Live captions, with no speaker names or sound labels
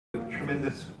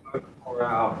tremendous work for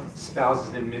our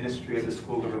spouses in ministry at the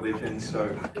School of Religion.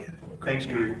 So thank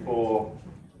you for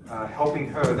helping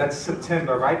her. That's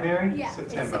September, right, Mary? Yeah,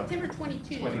 September. it's September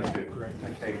 22. 22. Great.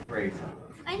 Okay, great.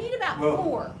 I need about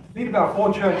 4. Need about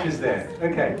 4 churches there.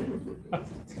 Okay.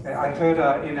 I heard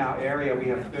in our area we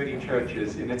have 30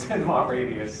 churches in a 10-mile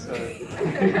radius, so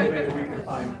maybe we can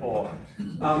find 4.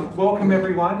 Welcome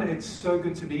everyone, it's so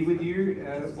good to be with you.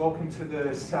 Welcome to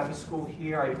the Sabbath school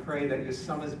here. I pray that your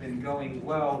summer's been going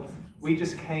well. We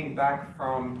just came back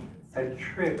from a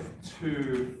trip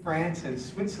to France and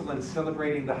Switzerland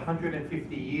celebrating the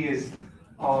 150 years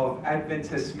of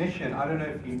Adventist mission. I don't know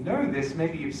if you know this,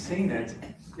 maybe you've seen it.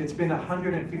 It's been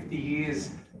 150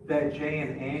 years that Jay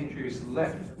and Andrews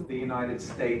left the United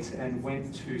States and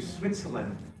went to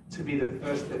Switzerland to be the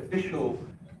first official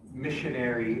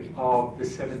missionary of the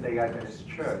Seventh-day Adventist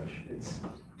Church.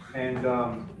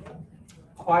 And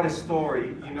quite a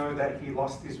story. You know that he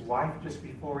lost his wife just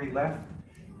before he left,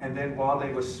 and then while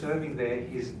they were serving there,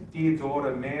 his dear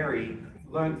daughter Mary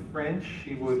learned French.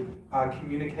 She would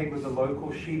communicate with the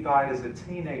locals. She died as a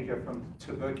teenager from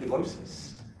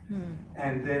tuberculosis.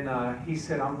 And then he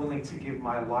said, I'm willing to give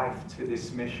my life to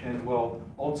this mission. Well,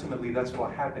 ultimately, that's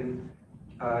what happened.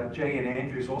 Jay and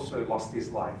Andrews also lost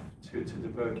his life to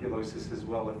tuberculosis as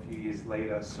well a few years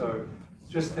later. So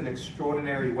just an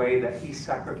extraordinary way that he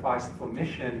sacrificed for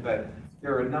mission. But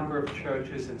there are a number of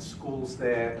churches and schools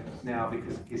there now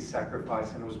because of his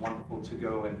sacrifice. And it was wonderful to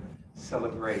go and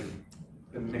celebrate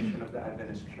the mission of the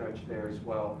Adventist Church there as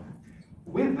well.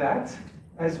 With that,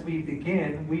 as we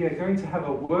begin, we are going to have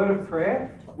a word of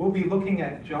prayer. We'll be looking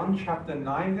at John chapter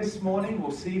 9 this morning.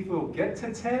 We'll see if we'll get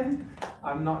to 10.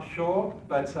 I'm not sure,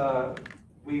 but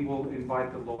we will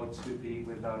invite the Lord to be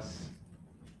with us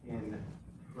in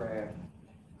prayer.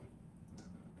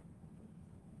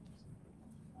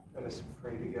 Let us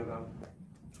pray together.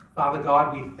 Father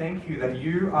God, we thank you that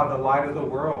you are the light of the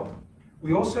world.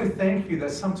 We also thank you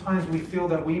that sometimes we feel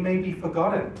that we may be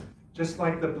forgotten, just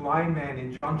like the blind man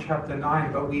in John chapter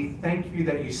 9, but we thank you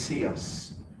that you see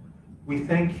us. We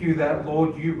thank you that,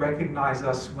 Lord, you recognize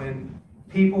us when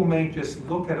people may just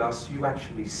look at us, you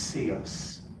actually see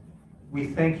us. We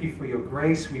thank you for your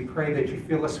grace. We pray that you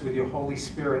fill us with your Holy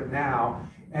Spirit now,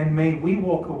 and may we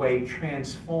walk away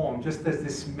transformed, just as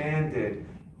this man did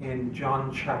in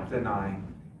John chapter 9.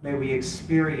 May we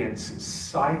experience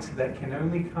sight that can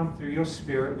only come through your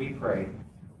Spirit, we pray.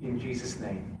 In Jesus'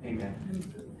 name, amen.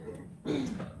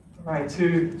 Right,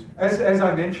 as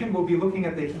I mentioned, we'll be looking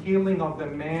at the healing of the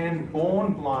man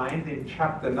born blind in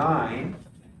chapter 9.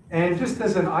 And just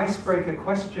as an icebreaker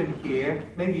question here,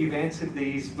 maybe you've answered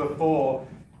these before.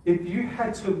 If you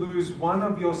had to lose one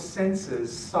of your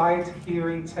senses, sight,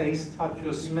 hearing, taste, touch,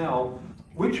 or smell,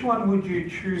 which one would you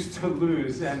choose to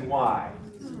lose and why?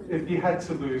 If you had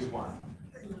to lose one.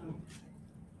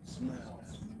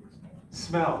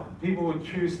 Smell. People would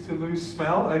choose to lose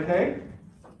smell, okay?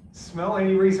 Smell,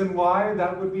 any reason why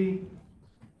that would be?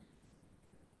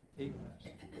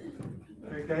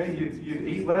 Okay, you'd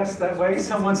eat less that way,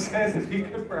 someone says, if you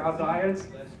could, for our diets.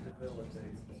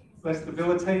 Less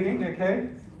debilitating, okay?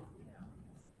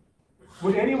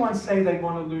 Would anyone say they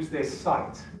want to lose their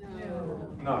sight?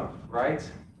 No, right?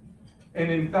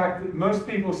 And in fact, most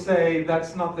people say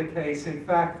that's not the case. In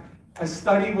fact, a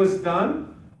study was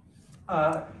done,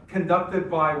 conducted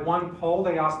by one poll.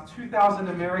 They asked 2,000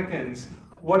 Americans,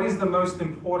 what is the most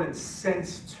important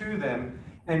sense to them?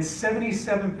 And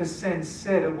 77%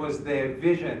 said it was their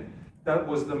vision that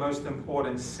was the most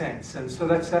important sense. And so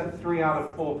that's that 3 out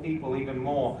of 4 people, even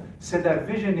more, said that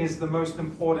vision is the most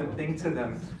important thing to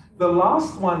them. The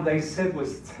last one they said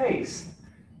was taste.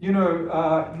 You know,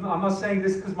 I'm not saying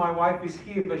this because my wife is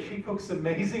here, but she cooks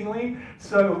amazingly,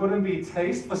 so it wouldn't be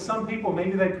taste. For some people,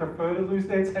 maybe they prefer to lose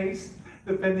their taste,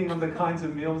 depending on the kinds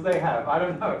of meals they have. I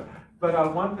don't know. But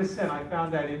 1%, I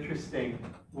found that interesting,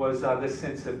 was the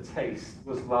sense of taste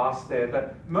was last there.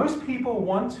 But most people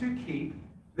want to keep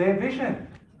their vision.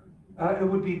 It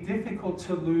would be difficult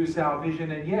to lose our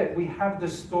vision, and yet we have the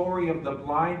story of the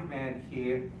blind man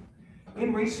here.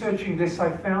 In researching this,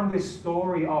 I found this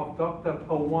story of Dr.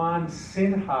 Pawan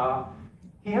Sinha.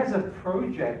 He has a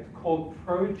project called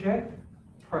Project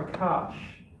Prakash,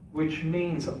 which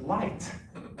means light.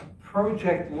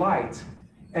 Project Light.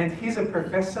 And he's a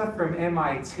professor from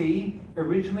MIT,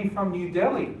 originally from New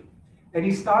Delhi. And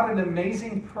he started an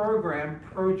amazing program,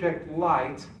 Project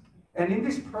Light. And in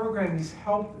this program, he's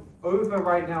helped over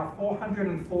right now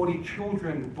 440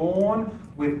 children born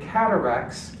with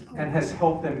cataracts and has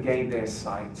helped them gain their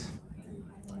sight.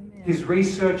 His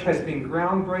research has been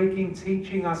groundbreaking,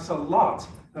 teaching us a lot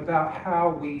about how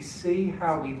we see,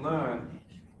 how we learn.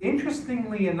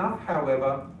 Interestingly enough,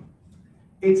 however,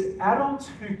 it's adults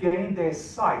who gain their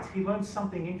sight. He learned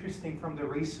something interesting from the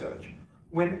research.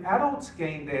 When adults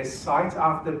gain their sight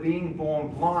after being born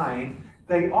blind,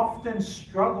 they often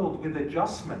struggled with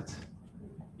adjustment.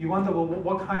 You wonder, well,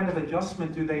 what kind of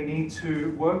adjustment do they need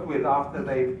to work with after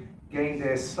they've gained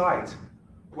their sight?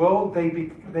 Well, they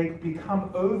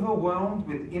become overwhelmed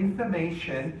with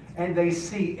information and they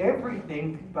see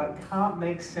everything but can't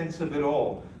make sense of it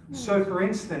all. So, for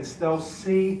instance, they'll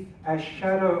see a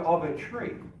shadow of a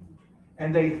tree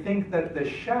and they think that the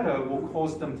shadow will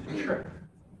cause them to trip.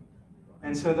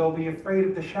 And so they'll be afraid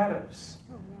of the shadows.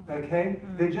 Okay?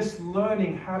 They're just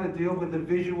learning how to deal with the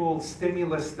visual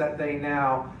stimulus that they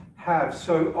now have.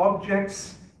 So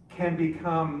objects can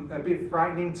become a bit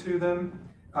frightening to them.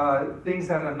 Things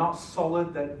that are not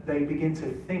solid that they begin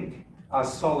to think are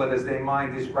solid as their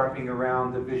mind is wrapping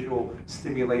around the visual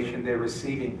stimulation they're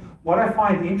receiving. What I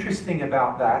find interesting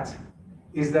about that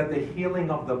is that the healing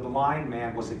of the blind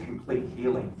man was a complete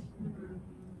healing.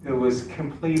 It was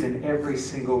complete in every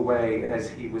single way as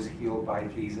he was healed by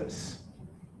Jesus.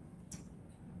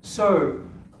 So,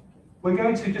 we're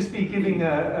going to just be giving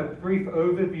a brief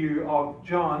overview of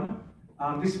John.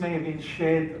 This may have been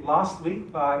shared last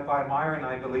week by Myron,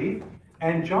 I believe.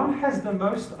 And John has the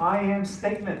most I am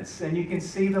statements, and you can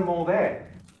see them all there.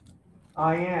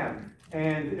 I am.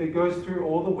 And it goes through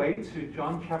all the way to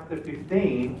John chapter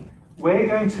 15. We're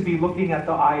going to be looking at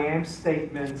the I am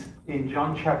statement in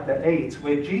John chapter 8,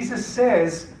 where Jesus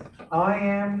says, I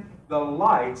am the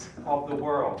light of the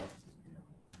world.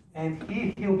 And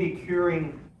here he'll be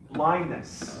curing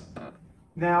blindness.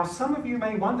 Now, some of you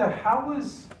may wonder,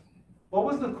 what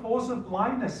was the cause of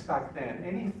blindness back then?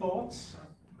 Any thoughts?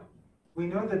 We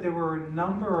know that there were a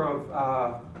number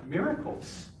of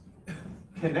miracles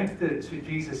connected to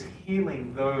Jesus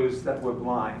healing those that were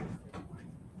blind.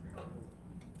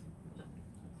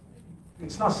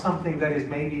 It's not something that is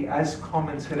maybe as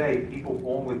common today, people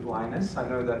born with blindness. I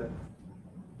know that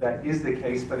that is the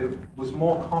case, but it was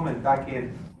more common back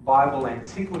in Bible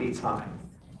antiquity time.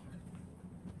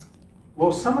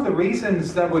 Well, some of the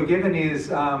reasons that were given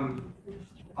is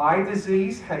eye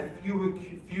disease had few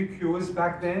cures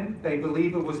back then. They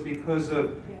believe it was because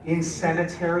of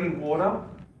insanitary water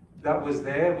that was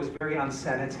there. It was very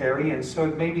unsanitary, and so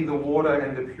maybe the water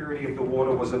and the purity of the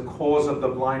water was a cause of the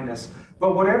blindness.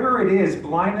 But whatever it is,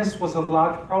 blindness was a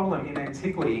large problem in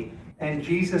antiquity, and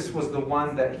Jesus was the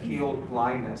one that healed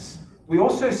blindness. We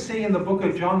also see in the book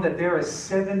of John that there are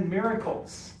 7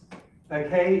 miracles,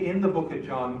 okay, in the book of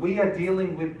John. We are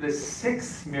dealing with the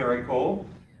 6th miracle,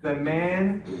 the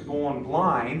man born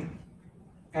blind,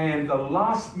 and the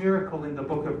last miracle in the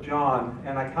book of John,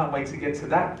 and I can't wait to get to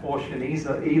that portion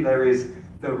either, is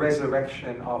the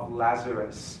resurrection of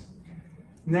Lazarus.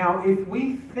 Now, if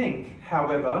we think,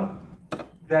 however,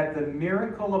 that the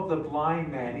miracle of the blind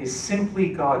man is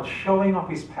simply God showing off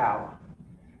his power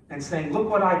and saying, look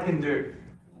what I can do.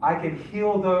 I can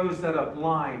heal those that are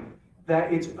blind,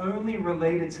 that it's only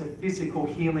related to physical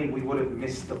healing, we would have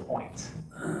missed the point,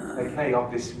 okay,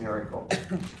 of this miracle.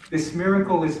 This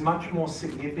miracle is much more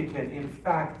significant. In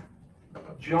fact,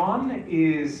 John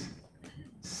is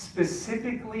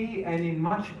specifically and in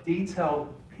much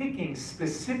detail picking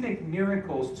specific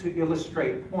miracles to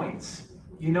illustrate points.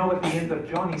 You know, at the end of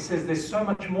John, he says there's so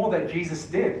much more that Jesus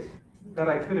did that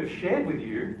I could have shared with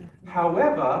you.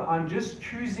 However, I'm just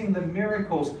choosing the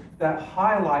miracles that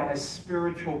highlight a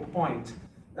spiritual point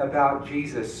about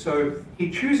Jesus. So he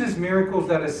chooses miracles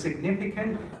that are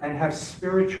significant and have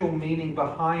spiritual meaning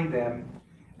behind them.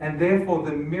 And therefore,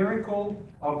 the miracle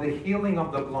of the healing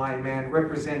of the blind man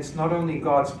represents not only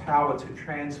God's power to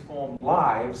transform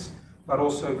lives, but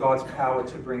also God's power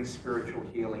to bring spiritual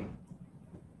healing.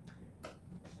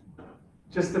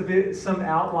 Just some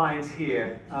outlines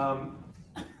here.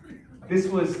 This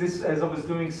as I was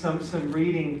doing some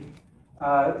reading,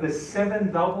 the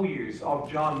 7 W's of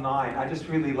John 9. I just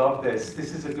really love this.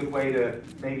 This is a good way to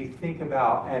maybe think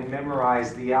about and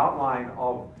memorize the outline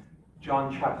of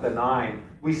John chapter 9.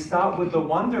 We start with the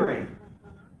wondering.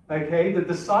 Okay, the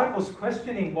disciples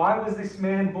questioning, why was this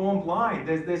man born blind?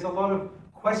 There's a lot of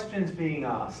questions being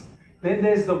asked. Then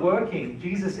there's the working.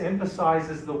 Jesus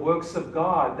emphasizes the works of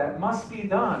God that must be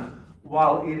done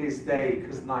while it is day,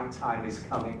 because nighttime is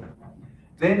coming.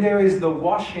 Then there is the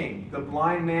washing, the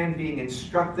blind man being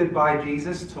instructed by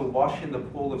Jesus to wash in the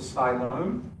pool of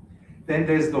Siloam. Then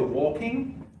there's the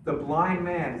walking, the blind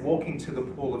man walking to the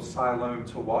pool of Siloam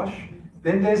to wash.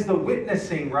 Then there's the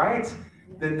witnessing, right?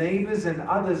 The neighbors and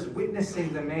others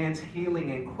witnessing the man's healing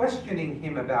and questioning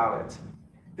him about it.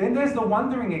 Then there's the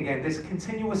wondering again. There's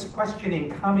continuous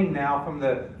questioning coming now from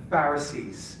the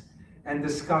Pharisees. and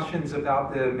discussions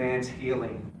about the man's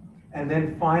healing. And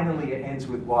then finally it ends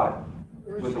with what?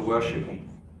 With the worshiping.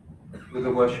 With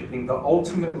the worshiping, the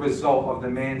ultimate result of the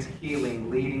man's healing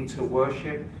leading to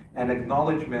worship and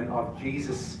acknowledgement of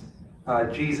Jesus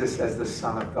as the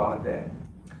Son of God there.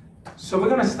 So we're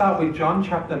going to start with John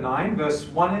chapter 9, verse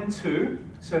 1 and 2.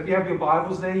 So if you have your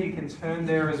Bibles there, you can turn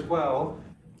there as well.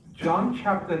 John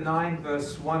chapter 9,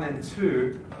 verse 1 and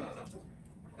 2.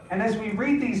 And as we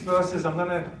read these verses, I'm going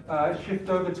to shift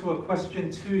over to a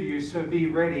question to you, so be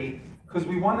ready, because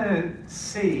we want to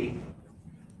see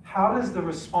how does the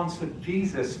response of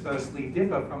Jesus firstly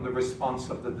differ from the response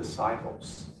of the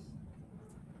disciples.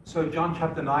 So John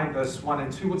chapter 9, verse 1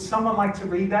 and 2. Would someone like to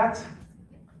read that?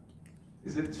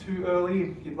 Is it too early?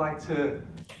 If you'd like to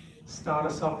start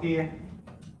us off here.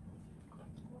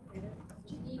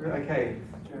 Okay,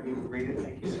 Jeremy will read it.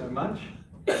 Thank you so much.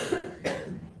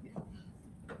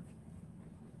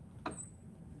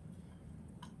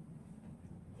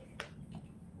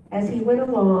 As he went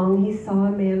along, he saw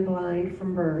a man blind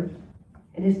from birth,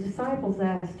 and his disciples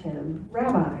asked him,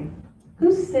 "Rabbi,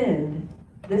 who sinned,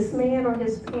 this man or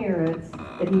his parents,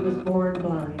 that he was born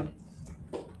blind?"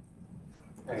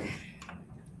 Okay.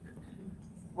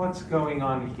 What's going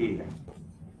on here?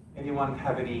 Anyone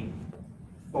have any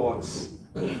thoughts,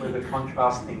 whether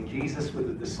contrasting Jesus with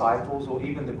the disciples, or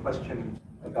even the question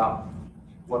about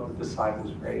what the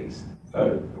disciples raised?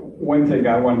 One thing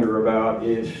I wonder about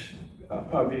is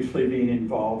obviously being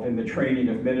involved in the training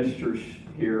of ministers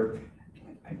here.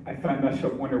 I find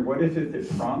myself wondering, what is it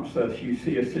that prompts us? You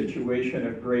see a situation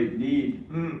of great need,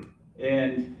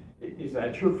 and is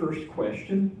that your first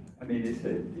question? I mean, is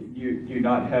it, do you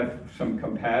not have some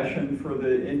compassion for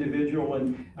the individual?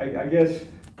 And I guess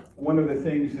one of the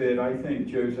things that I think,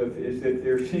 Joseph, is that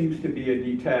there seems to be a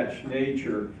detached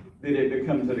nature, that it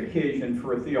becomes an occasion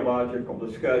for a theological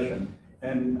discussion.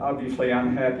 And obviously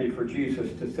I'm happy for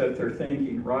Jesus to set their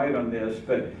thinking right on this,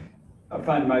 but I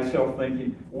find myself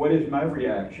thinking, what is my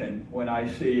reaction when I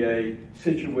see a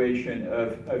situation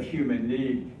of human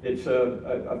need? It's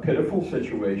a pitiful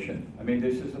situation. I mean,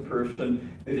 this is a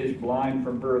person that is blind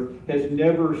from birth, has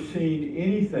never seen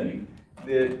anything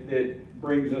that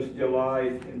brings us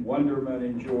delight and wonderment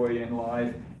and joy in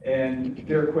life. And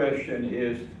their question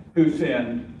is, who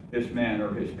sinned, this man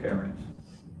or his parents?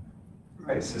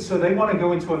 Right, so they want to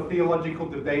go into a theological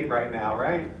debate right now,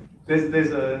 right?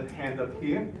 There's a hand up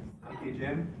here. Thank you,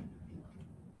 Jim.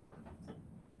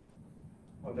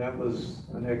 Well, that was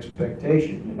an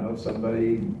expectation, you know,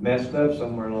 somebody messed up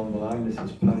somewhere along the line. This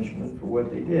is punishment for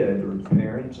what they did, or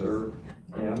parents, or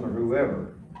him, or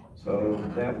whoever. So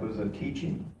that was a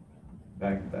teaching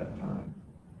back at that time.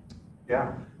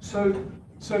 Yeah. So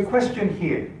question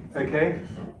here, okay?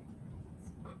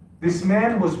 This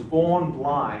man was born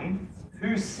blind.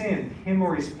 Who sinned, him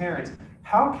or his parents?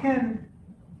 How can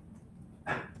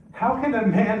a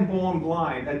man born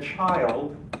blind, a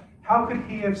child, how could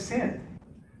he have sinned?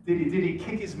 Did he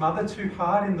kick his mother too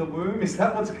hard in the womb? Is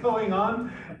that what's going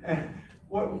on?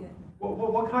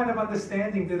 What kind of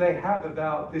understanding do they have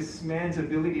about this man's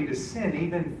ability to sin,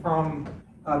 even from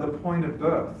the point of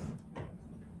birth?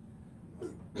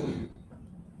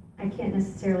 I can't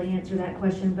necessarily answer that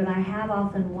question, but I have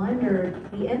often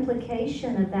wondered, the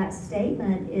implication of that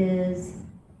statement is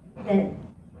that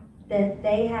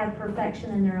they have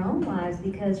perfection in their own lives,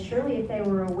 because surely if they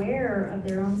were aware of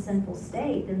their own sinful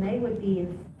state, then they would be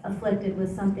afflicted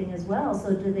with something as well.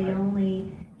 So do they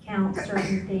only count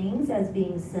certain things as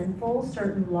being sinful,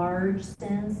 certain large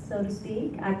sins, so to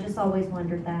speak? I've just always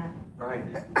wondered that. Right.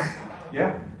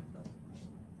 Yeah.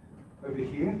 Over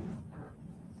here.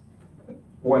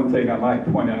 One thing I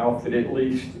might point out, that at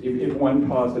least if one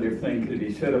positive thing could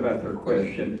be said about their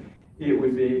question, it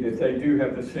would be that they do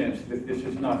have the sense that this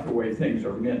is not the way things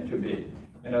are meant to be.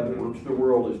 In other words, the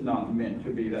world is not meant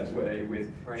to be that way,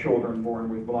 with children born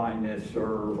with blindness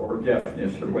or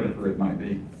deafness or whatever it might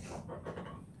be.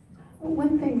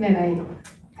 One thing that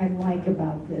I like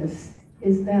about this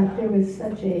is that there was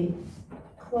such a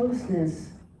closeness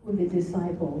with the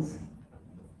disciples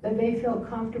that they felt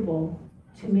comfortable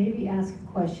to maybe ask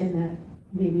a question that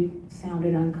maybe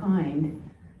sounded unkind.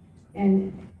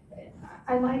 And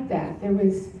I like that. They're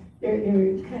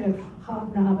kind of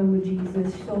hobnobbing with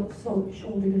Jesus,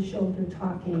 shoulder to shoulder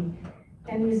talking.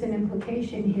 And there's an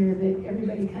implication here that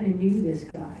everybody kind of knew this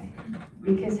guy.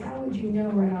 Because how would you know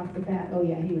right off the bat, oh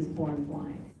yeah, he was born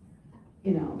blind?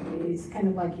 You know, it's kind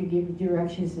of like you give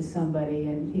directions to somebody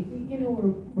and, you know,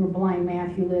 where blind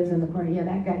Matthew lives in the corner. Yeah,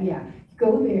 that guy, yeah.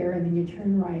 Go there and then you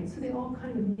turn right. So they all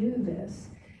kind of knew this.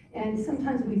 And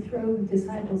sometimes we throw the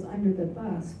disciples under the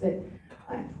bus, but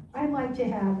I like to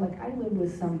have, like, I live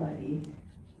with somebody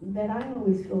that I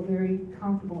always feel very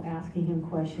comfortable asking him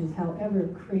questions, however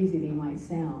crazy they might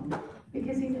sound,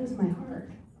 because he knows my heart.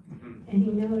 And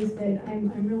he knows that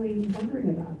I'm really wondering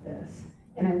about this.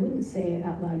 And I wouldn't say it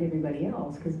out loud to everybody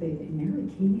else, because they think, Mary,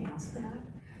 can you ask that?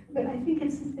 But I think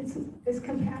it's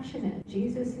compassionate.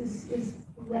 Jesus is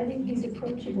letting, he's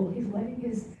approachable. He's letting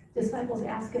his disciples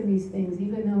ask him these things,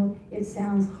 even though it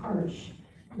sounds harsh.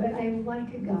 But I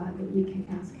like a God that we can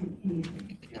ask him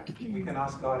anything. Yeah, we can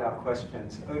ask God our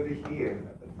questions over here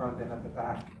at the front and at the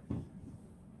back.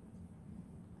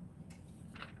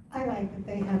 I like that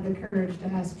they had the courage to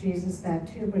ask Jesus that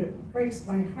too, but it breaks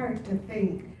my heart to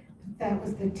think that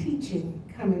was the teaching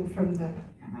coming from the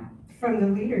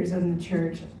leaders in the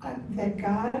church, that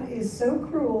God is so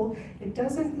cruel, it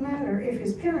doesn't matter if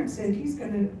his parents said he's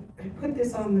going to put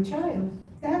this on the child.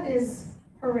 That is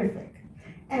horrific.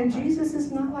 And Jesus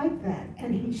is not like that.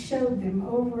 And he showed them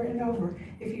over and over,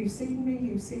 if you've seen me,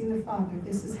 you've seen the Father.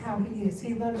 This is how he is.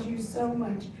 He loves you so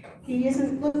much. He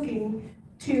isn't looking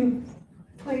to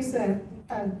place a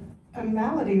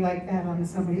malady like that on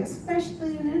somebody,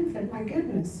 especially an infant, my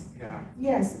goodness. Yeah.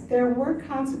 Yes, there were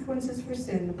consequences for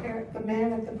sin. The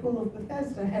man at the pool of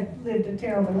Bethesda had lived a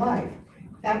terrible life.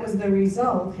 That was the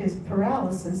result, his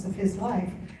paralysis of his life.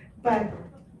 But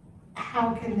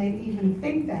how can they even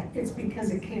think that? It's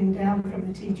because it came down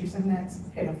from the teachers, and that's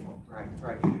pitiful. Right,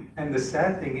 right. And the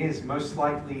sad thing is, most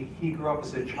likely he grew up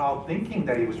as a child thinking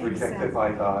that he was rejected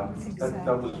by God.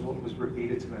 That was what was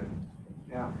repeated to him.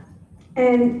 Yeah.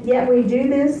 And yet we do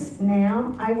this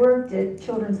now. I worked at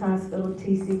Children's Hospital,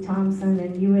 T.C. Thompson,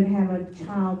 and you would have a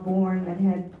child born that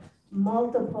had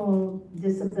multiple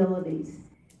disabilities.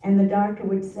 And the doctor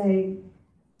would say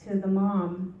to the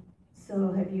mom,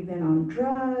 so have you been on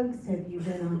drugs? Have you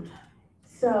been on...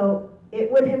 So it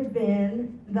would have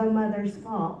been the mother's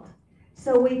fault.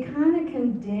 So we kind of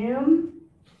condemn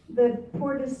the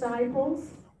poor disciples.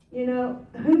 You know,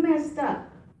 who messed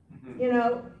up? You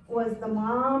know, was the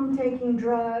mom taking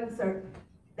drugs? Or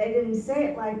they didn't say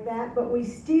it like that, but we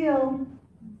still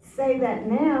say that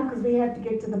now because we have to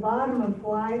get to the bottom of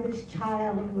why this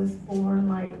child was born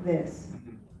like this.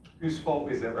 Whose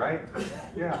fault is it, right?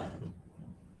 Yeah.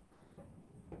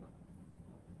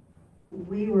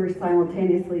 We were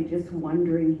simultaneously just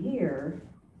wondering here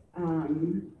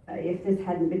if this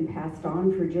hadn't been passed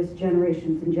on for just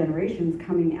generations and generations,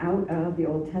 coming out of the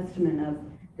Old Testament of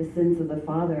the sins of the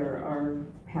father are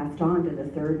passed on to the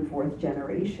third and fourth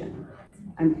generation.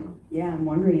 I'm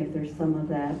wondering if there's some of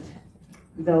that,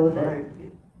 though, that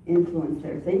influence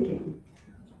their thinking.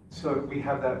 So we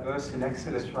have that verse in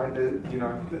Exodus, right?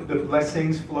 The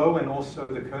blessings flow and also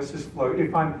the curses flow.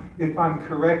 If I'm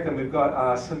correct, and we've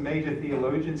got some major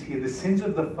theologians here, the sins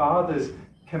of the fathers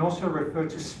can also refer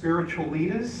to spiritual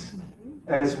leaders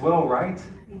as well, right?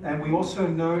 And we also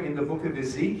know in the book of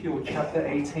Ezekiel, chapter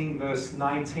 18, verse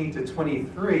 19 to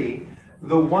 23,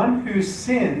 the one who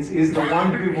sins is the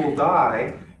one who will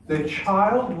die. The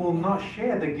child will not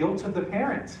share the guilt of the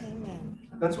parent.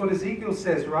 That's what Ezekiel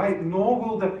says, right? Nor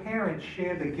will the parent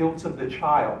share the guilt of the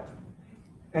child.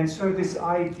 And so this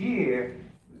idea,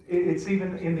 it's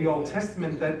even in the Old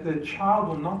Testament, that the child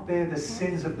will not bear the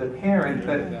sins of the parent,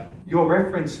 but your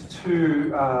reference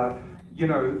to,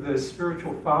 the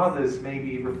spiritual fathers may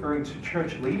be referring to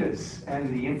church leaders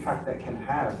and the impact that can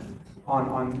have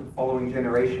on following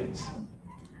generations.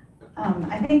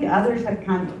 I think others have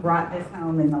kind of brought this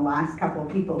home in the last couple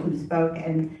of people who spoke,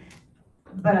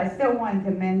 but I still wanted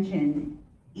to mention,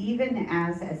 even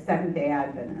as a Seventh-day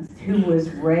Adventist who was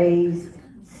raised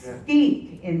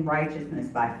steeped in righteousness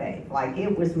by faith, like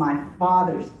it was my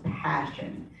father's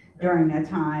passion during a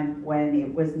time when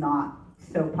it was not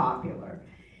so popular,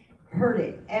 heard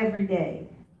it every day.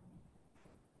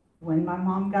 When my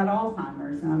mom got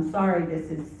Alzheimer's, and I'm sorry, this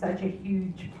is such a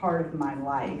huge part of my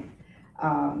life,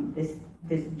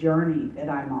 this journey that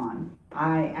I'm on,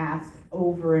 I asked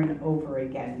over and over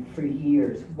again for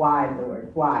years, why, Lord,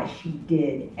 why? She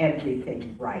did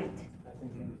everything right.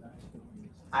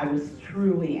 I was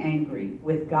truly angry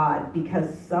with God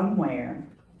because somewhere,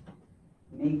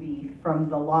 maybe from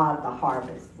the law of the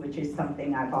harvest, which is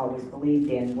something I've always believed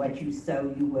in, what you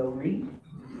sow, you will reap.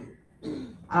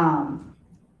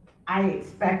 I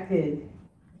expected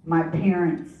my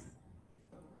parents'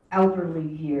 elderly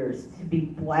years to be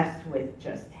blessed with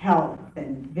just health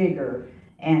and vigor,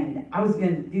 and I was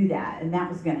going to do that, and that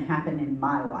was going to happen in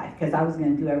my life because I was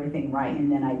going to do everything right,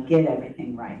 and then I'd get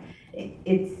everything right.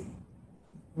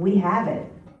 We have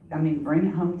it. I mean, bring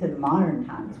it home to the modern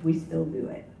times. We still do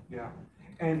it. Yeah,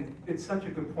 and it's such a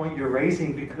good point you're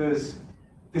raising, because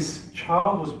this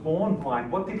child was born blind.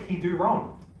 What did he do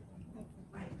wrong?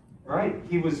 Right?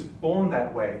 He was born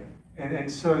that way.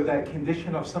 And so that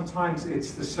condition of sometimes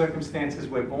it's the circumstances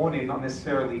we're born in, not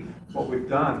necessarily what we've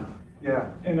done.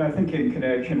 Yeah. And I think in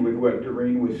connection with what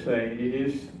Doreen was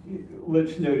saying,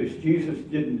 let's notice Jesus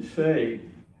didn't say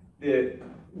that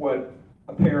what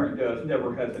a parent does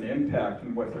never has an impact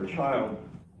on what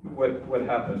what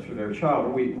happens to their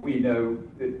child. We know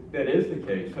that is the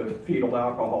case of fetal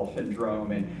alcohol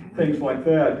syndrome and things like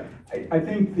that. I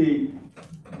think the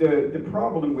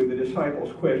problem with the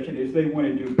disciples' question is they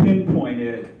wanted to pinpoint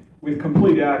it with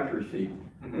complete accuracy.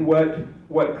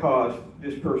 What caused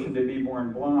this person to be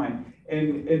born blind?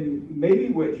 And maybe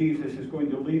what Jesus is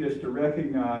going to lead us to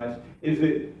recognize is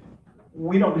that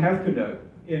we don't have to know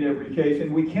in every case,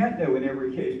 and we can't know in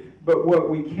every case, but what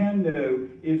we can know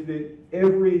is that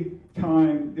every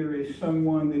time there is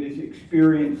someone that is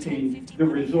experiencing the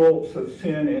results of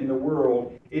sin in the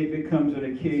world, it becomes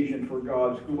an occasion for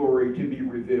God's glory to be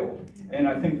revealed. And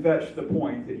I think that's the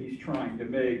point that he's trying to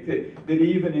make, that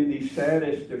even in the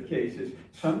saddest of cases,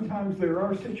 sometimes there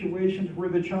are situations where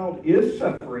the child is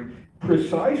suffering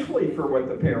precisely for what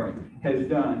the parent has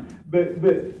done.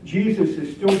 But Jesus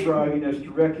is still driving us to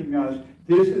recognize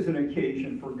this is an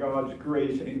occasion for God's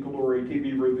grace and glory to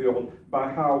be revealed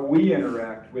by how we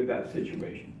interact with that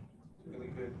situation. Really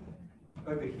good.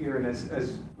 Over here, and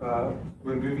as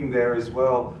we're moving there as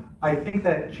well, I think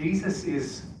that Jesus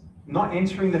is not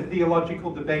entering the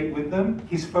theological debate with them.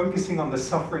 He's focusing on the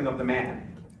suffering of the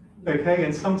man. Okay,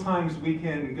 and sometimes we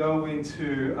can go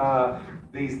into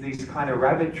these kind of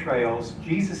rabbit trails.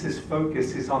 Jesus's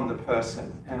focus is on the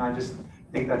person, and I just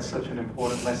think that's such an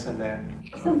important lesson there.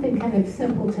 Something kind of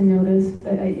simple to notice,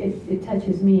 but it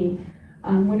touches me.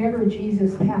 Whenever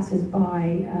Jesus passes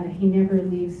by, he never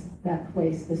leaves that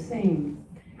place the same.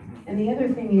 And the other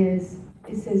thing is,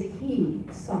 it says he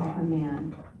saw a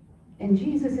man. And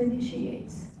Jesus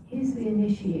initiates. He's the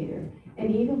initiator.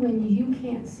 And even when you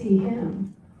can't see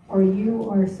him, or you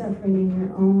are suffering in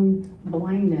your own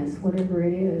blindness, whatever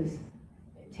it is,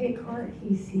 take heart,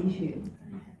 he sees you.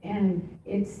 And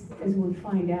it's, as we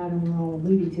find out, and we're all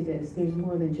alluding to this, there's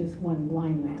more than just one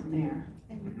blind man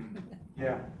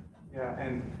there. Yeah,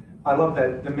 and I love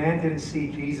that. The man didn't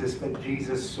see Jesus, but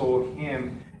Jesus saw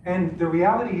him. And the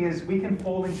reality is we can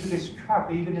fall into this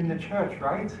trap even in the church,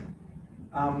 right?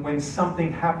 When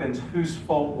something happens, whose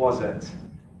fault was it?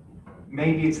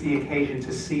 Maybe it's the occasion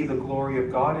to see the glory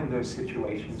of God in those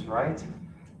situations, right?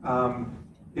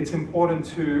 It's important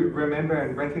to remember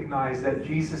and recognize that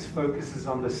Jesus focuses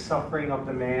on the suffering of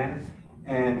the man,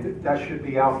 and that should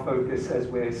be our focus as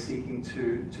we're seeking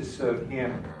to serve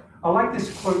him. I like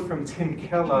this quote from Tim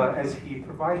Keller as he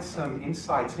provides some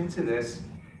insights into this.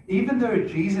 Even though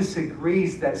Jesus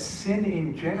agrees that sin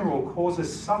in general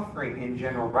causes suffering in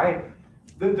general, right?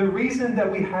 The reason that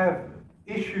we have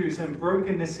issues and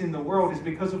brokenness in the world is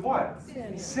because of what?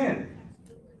 Sin.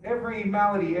 Every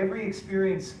malady, every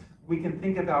experience we can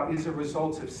think about is a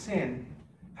result of sin.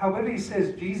 However, he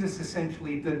says Jesus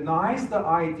essentially denies the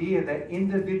idea that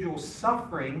individual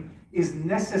suffering is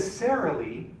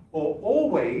necessarily or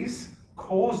always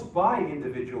caused by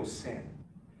individual sin.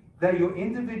 That your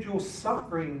individual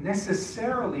suffering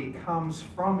necessarily comes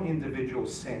from individual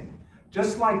sin.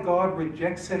 Just like God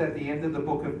rejects it at the end of the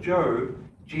book of Job,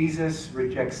 Jesus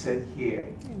rejects it here.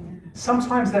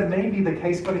 Sometimes that may be the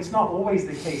case, but it's not always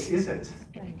the case, is it?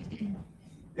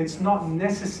 It's not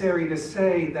necessary to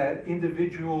say that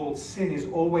individual sin is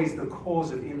always the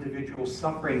cause of individual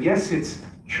suffering. Yes, it's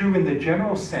true in the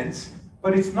general sense,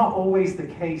 but it's not always the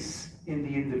case in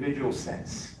the individual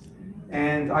sense.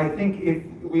 And I think if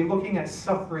we're looking at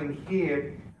suffering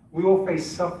here, we all face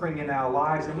suffering in our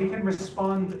lives, and we can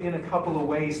respond in a couple of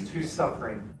ways to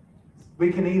suffering.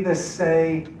 We can either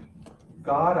say,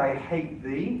 God, I hate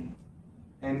thee,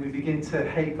 and we begin to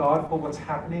hate God for what's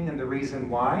happening and the reason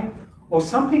why. Or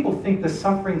some people think the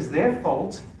suffering's their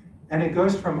fault, and it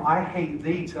goes from I hate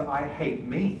thee to I hate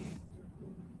me.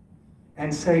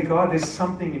 And say, God, there's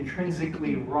something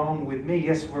intrinsically wrong with me.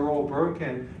 Yes, we're all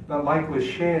broken, but like was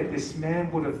shared, this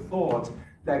man would have thought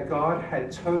that God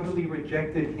had totally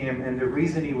rejected him, and the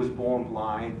reason he was born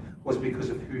blind was because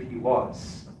of who he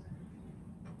was.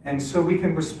 And so we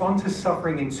can respond to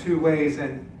suffering in two ways.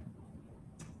 And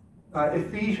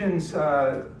Ephesians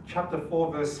chapter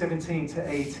 4, verse 17 to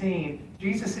 18,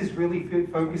 Jesus is really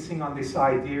focusing on this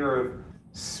idea of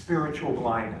spiritual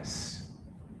blindness.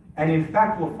 And in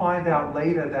fact, we'll find out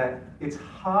later that it's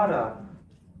harder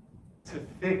to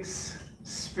fix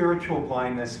spiritual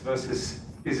blindness versus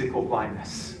physical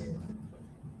blindness.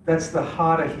 That's the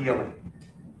harder healing.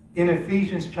 In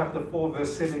Ephesians chapter 4,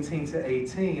 verse 17 to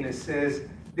 18, it says,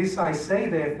 "This I say,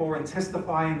 therefore, and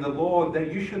testify in the Lord,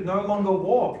 that you should no longer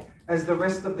walk as the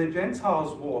rest of the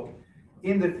Gentiles walk,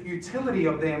 in the futility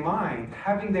of their mind,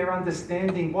 having their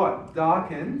understanding what?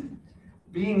 Darkened,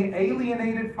 being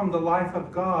alienated from the life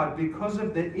of God because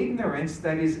of the ignorance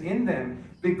that is in them,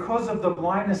 because of the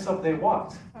blindness of their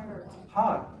what?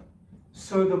 Heart.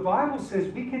 So the Bible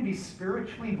says we can be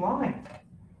spiritually blind.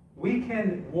 We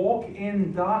can walk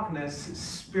in darkness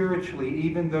spiritually,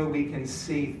 even though we can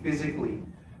see physically.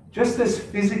 Just as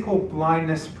physical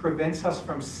blindness prevents us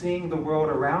from seeing the world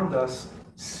around us,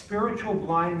 spiritual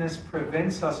blindness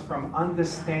prevents us from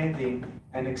understanding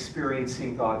and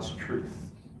experiencing God's truth.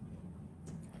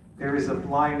 There is a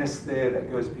blindness there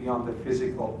that goes beyond the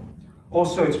physical.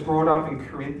 Also, it's brought up in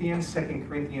Corinthians, 2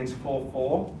 Corinthians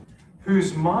 4:4,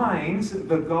 whose minds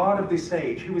the God of this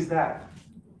age, who is that?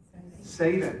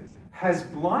 Satan, has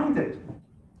blinded,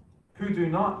 who do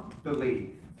not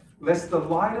believe, lest the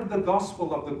light of the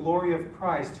gospel of the glory of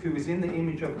Christ, who is in the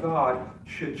image of God,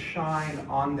 should shine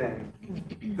on them.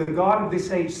 The God of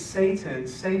this age,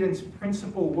 Satan's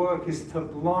principal work is to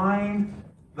blind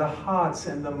the hearts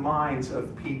and the minds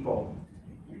of people.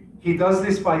 He does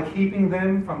this by keeping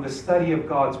them from the study of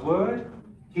God's word.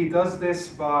 He does this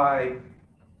by,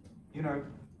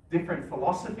 different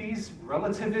philosophies,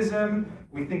 relativism.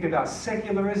 We think about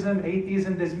secularism,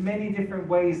 atheism. There's many different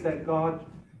ways that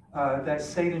that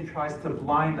Satan tries to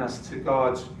blind us to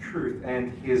God's truth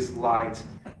and his light.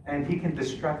 And he can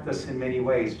distract us in many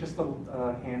ways. Just a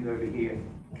hand over here.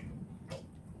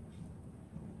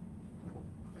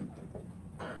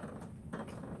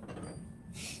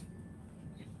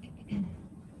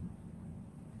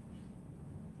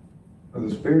 Well,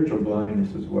 the spiritual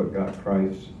blindness is what got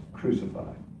Christ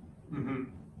crucified. Mm-hmm.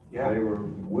 Yeah. They were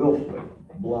willfully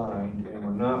blind and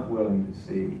were not willing to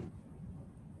see.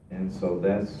 And so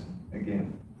that's,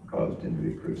 again, caused him to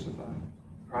be crucified.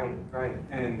 Right.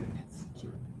 And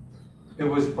it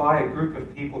was by a group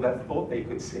of people that thought they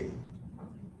could see.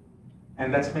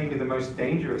 And that's maybe the most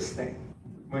dangerous thing.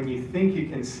 When you think you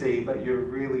can see, but you're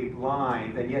really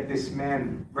blind, and yet this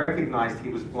man recognized he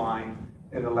was blind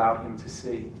and allowed him to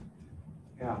see.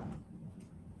 Yeah.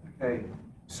 Okay.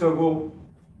 So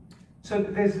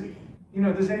there's,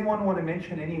 does anyone want to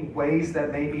mention any ways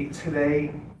that maybe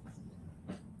today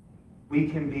we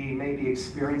can be maybe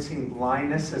experiencing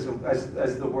blindness as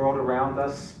the world around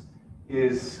us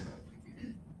is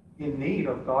in need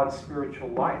of God's spiritual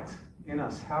light in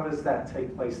us? How does that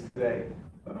take place today?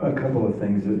 A couple of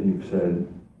things that you've said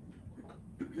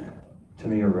to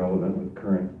me are relevant with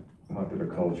current popular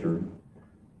culture.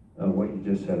 What you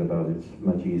just said about it's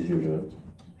much easier to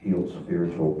heal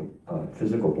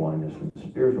physical blindness than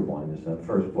spiritual blindness. At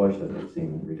first blush, that may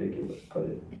seem ridiculous, but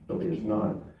it really is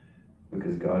not,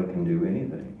 because God can do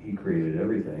anything. He created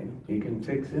everything. He can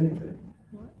fix anything.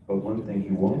 But one thing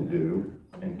he won't do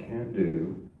and can't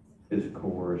do is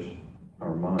coerce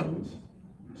our minds.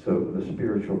 So the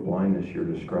spiritual blindness you're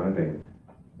describing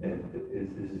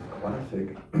is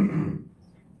classic,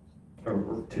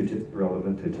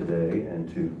 relevant to today,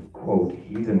 and to quote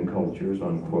heathen cultures,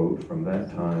 unquote, from that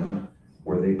time,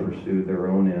 where they pursued their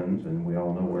own ends, and we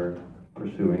all know where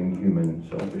pursuing human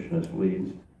selfishness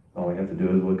leads. All we have to do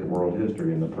is look at world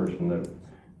history, and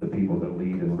the people that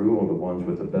lead and rule are the ones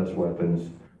with the best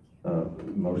weapons,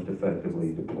 most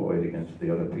effectively deployed against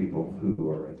the other people who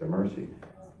are at their mercy.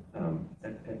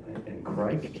 In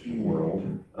Christ's world,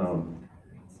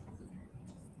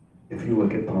 if you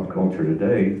look at pop culture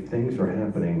today, things are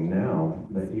happening now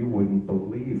that you wouldn't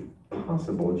believe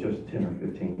possible just 10 or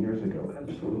 15 years ago.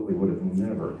 Absolutely would have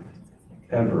never,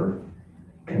 ever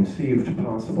conceived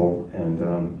possible.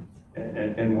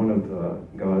 And one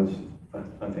of God's,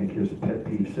 I think, his pet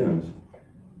peeve sins,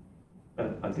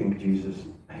 I think Jesus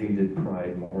hated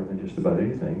pride more than just about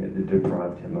anything. It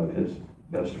deprived him of his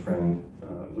best friend,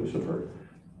 Lucifer,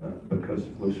 because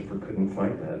Lucifer couldn't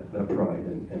fight that pride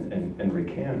and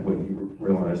recant when he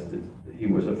realized that he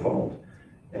was at fault.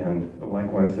 And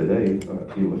likewise today,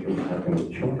 you look at what's happening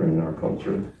with children in our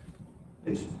culture,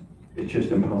 it's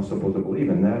just impossible to believe.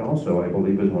 And that also, I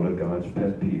believe, is one of God's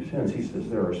pet peeve sins. He says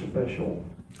there are special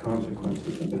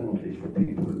consequences and penalties for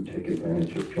people who take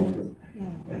advantage of children.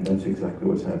 And that's exactly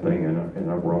what's happening in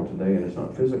our world today. And it's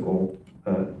not physical.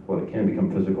 Well, it can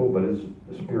become physical, but it's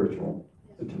spiritual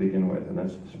to begin with. And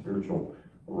that's the spiritual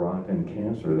rot and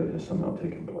cancer that has somehow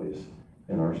taken place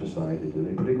in our society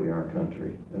today, particularly our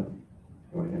country. Yeah.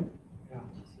 Yeah,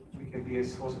 we can be a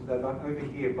source of that. Over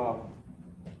here, Bob.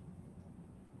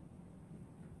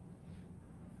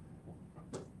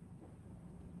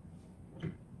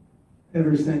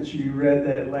 Ever since you read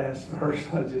that last verse,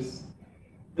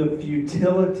 the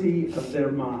futility of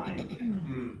their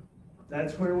mind.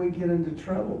 That's where we get into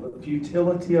trouble, the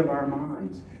futility of our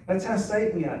minds. That's how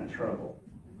Satan got in trouble.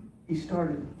 he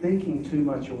started thinking too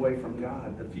much away from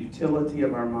God, the futility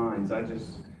of our minds. I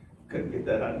just couldn't get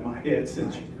that out of my head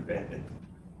since you read it.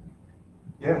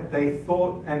 Yeah, they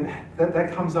thought, and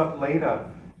that comes up later.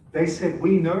 They said,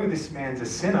 we know this man's a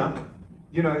sinner.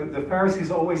 You know, the Pharisees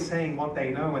are always saying what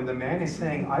they know, and the man is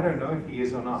saying, I don't know if he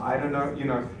is or not. I don't know, you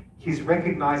know, he's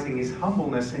recognizing his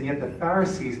humbleness, and yet the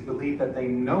Pharisees believe that they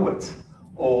know it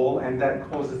all, and that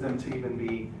causes them to even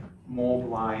be more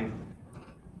blind.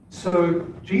 So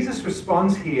Jesus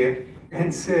responds here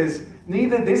and says,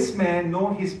 neither this man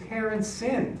nor his parents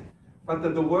sinned, but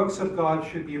that the works of God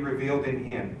should be revealed in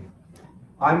him.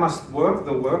 I must work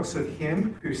the works of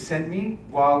him who sent me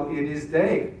while it is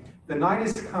day. The night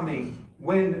is coming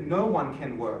when no one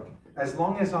can work. As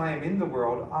long as I am in the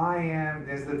world, I am,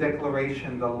 there's the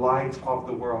declaration, the light of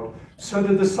the world. So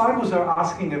the disciples are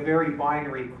asking a very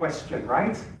binary question,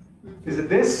 right? Is it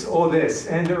this or this?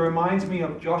 And it reminds me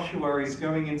of Joshua. He's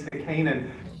going into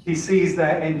Canaan. He sees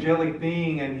that angelic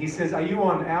being and he says, are you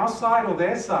on our side or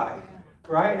their side?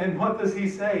 Right? And what does he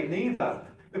say? Neither.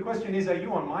 The question is, are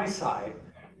you on my side?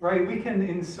 Right? We can,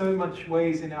 in so much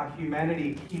ways in our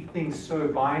humanity, keep things so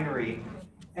binary.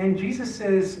 And Jesus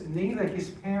says, neither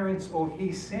his parents or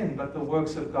he sinned, but the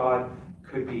works of God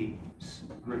could be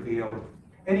revealed.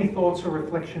 Any thoughts or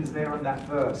reflections there on that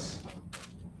verse?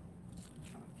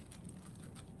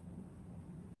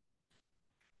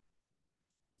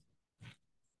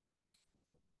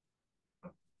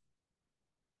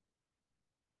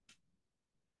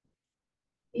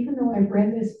 Even though I've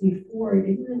read this before, it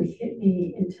didn't really hit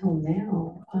me until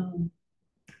now.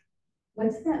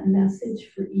 What's that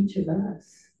message for each of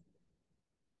us?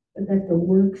 That the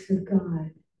works of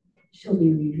God shall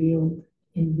be revealed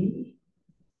in me.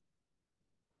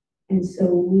 And so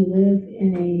we live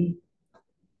in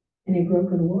a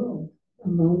broken world, a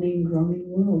moaning, groaning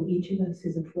world. Each of us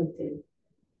is afflicted.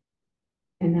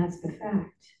 And that's the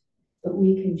fact. But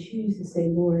we can choose to say,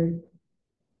 Lord,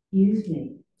 use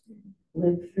me,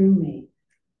 live through me,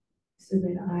 so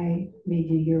that I may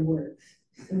do your works,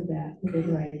 so that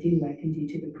whatever I do, I can do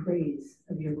to the praise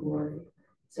of your glory.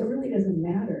 So it really doesn't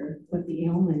matter what the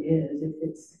ailment is, if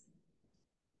it's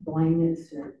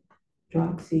blindness or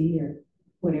dropsy or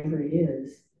whatever it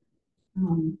is.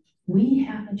 We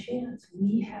have a chance.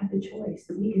 We have the choice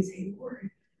that we can say, Lord,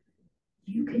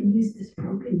 you can use this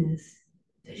brokenness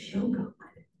to show God.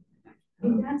 I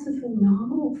mean, that's a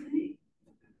phenomenal thing.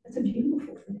 That's a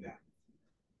beautiful thing. Yeah.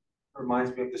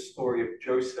 Reminds me of the story of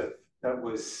Joseph that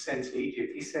was sent to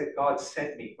Egypt. He said, God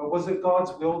sent me. But was it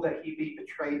God's will that he be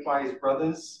betrayed by his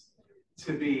brothers,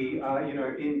 to be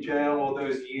in jail all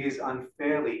those years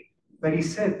unfairly? But he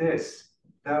said this,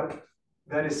 that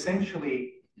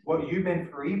essentially what you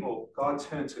meant for evil, God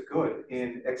turned to good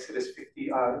in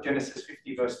Genesis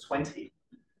 50, verse 20.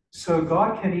 So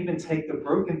God can even take the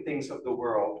broken things of the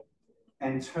world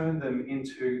and turn them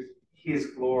into his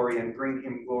glory and bring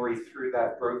him glory through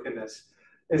that brokenness.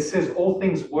 It says all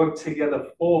things work together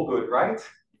for good, right?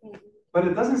 But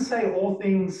it doesn't say all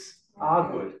things are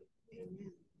good.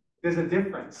 There's a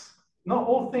difference. Not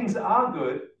all things are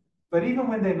good, but even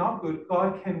when they're not good,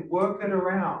 God can work it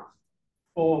around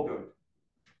for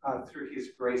good through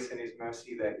his grace and his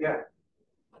mercy there. Yeah,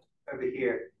 over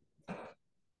here.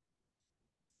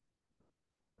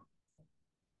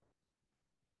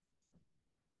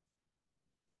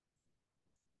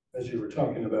 As you were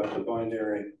talking about the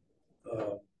binary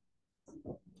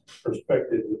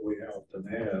perspective that we often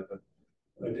have,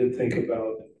 I did think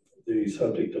about the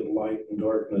subject of light and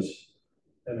darkness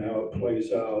and how it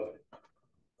plays out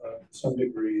to some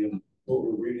degree in what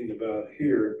we're reading about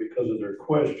here because of their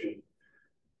question.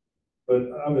 But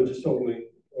I would just only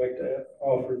like to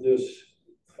offer this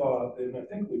thought, and I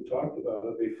think we've talked about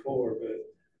it before,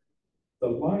 but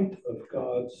the light of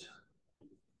God's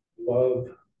love,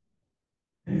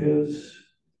 his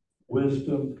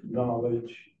wisdom,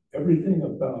 knowledge, everything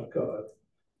about God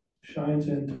shines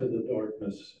into the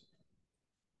darkness.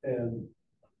 And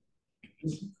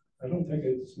I don't think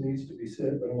it needs to be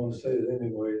said, but I want to say it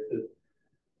anyway, that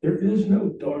there is no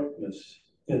darkness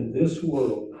in this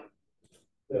world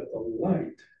that the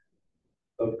light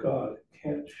of God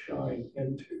can't shine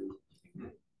into.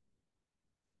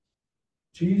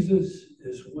 Jesus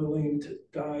is willing to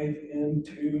dive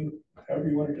into, however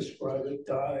you want to describe it,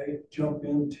 dive, jump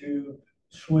into,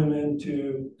 swim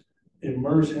into,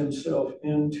 immerse himself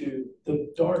into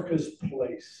the darkest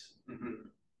place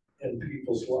in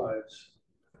people's lives,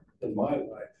 in my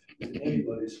life, in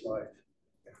anybody's life.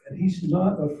 And he's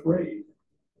not afraid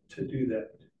to do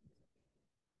that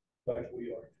like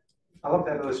we are. I love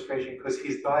that illustration because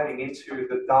he's diving into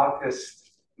the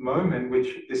darkest moment, which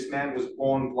this man was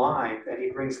born blind, and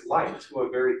he brings light to a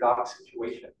very dark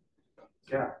situation.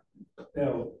 Yeah.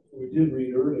 Now, we did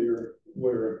read earlier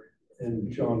where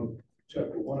in John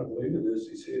chapter 1, I believe it is,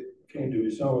 he said, came to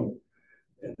his own,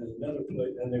 and in another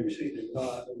place, and they received him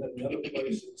not. And then another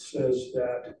place it says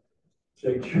that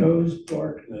they chose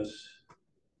darkness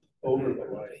over the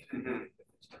light. Mm-hmm.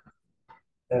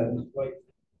 And like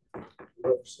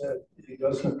Rob said, he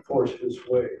doesn't force his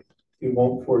way. He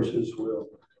won't force his will.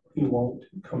 He won't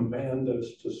command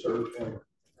us to serve him.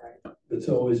 It's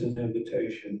always an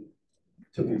invitation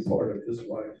to be part of his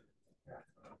life.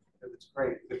 That's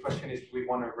great. The question is, do we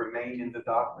want to remain in the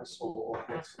darkness or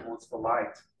head towards the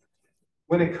light?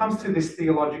 When it comes to this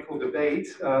theological debate,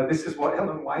 this is what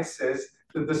Ellen White says: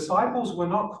 the disciples were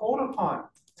not called upon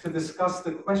to discuss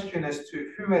the question as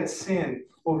to who had sinned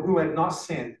or who had not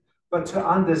sinned, but to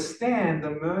understand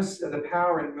the mercy, the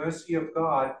power and mercy of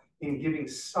God in giving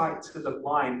sight to the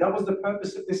blind. That was the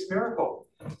purpose of this miracle,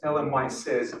 Ellen White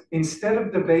says. Instead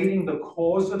of debating the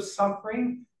cause of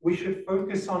suffering, we should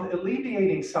focus on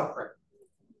alleviating suffering.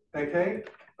 Okay?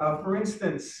 For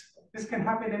instance, this can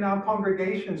happen in our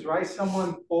congregations, right?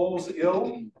 Someone falls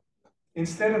ill.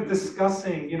 Instead of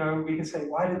discussing, we can say,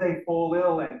 why did they fall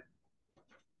ill? And,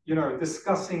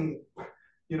 discussing,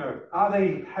 are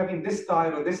they having this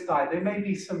diet or this diet? There may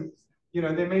be some,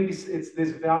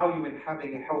 there's value in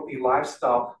having a healthy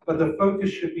lifestyle, but the focus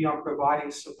should be on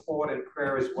providing support and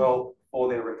prayer as well for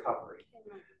their recovery.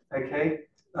 Okay?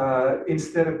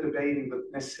 Instead of debating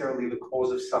necessarily the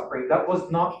cause of suffering. That was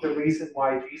not the reason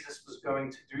why Jesus was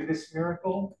going to do this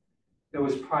miracle. It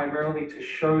was primarily to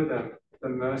show them the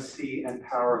mercy and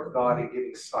power of God in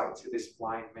giving sight to this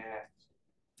blind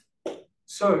man.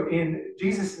 So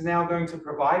Jesus is now going to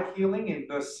provide healing in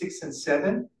verse 6 and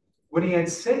 7. When he had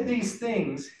said these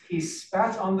things, he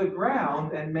spat on the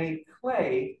ground and made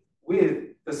clay with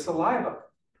the saliva.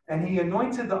 And he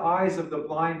anointed the eyes of the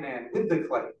blind man with the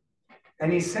clay.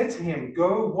 And he said to him,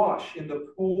 go wash in the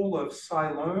pool of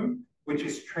Siloam, which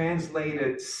is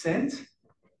translated sent.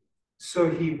 So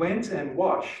he went and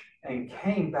washed and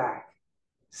came back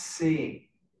seeing.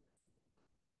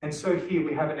 And so here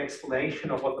we have an explanation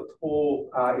of what the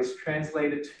pool is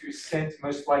translated to, sent.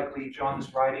 Most likely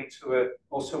John's writing to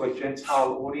also a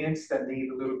Gentile audience that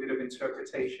need a little bit of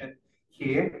interpretation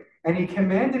here. And he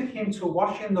commanded him to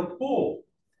wash in the pool.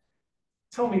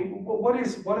 Tell me, what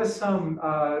are some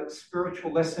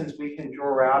spiritual lessons we can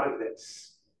draw out of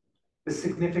this? The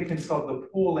significance of the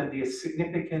pool and the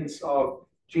significance of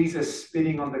Jesus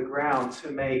spitting on the ground to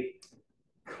make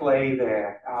clay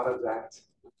there out of that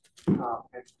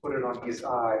and put it on his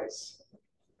eyes.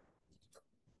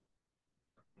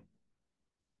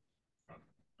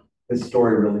 This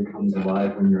story really comes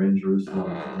alive when you're in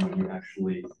Jerusalem and when you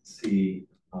actually see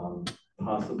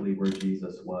possibly where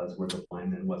Jesus was, where the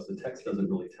blind man was. The text doesn't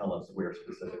really tell us where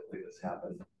specifically this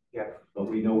happened. Yeah. But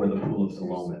we know where the pool of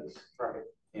Siloam is. Right.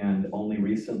 And only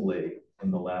recently, in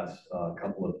the last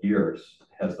couple of years,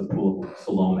 has the pool of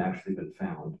Siloam actually been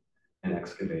found and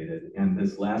excavated. And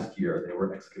this last year, they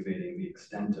were excavating the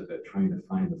extent of it, trying to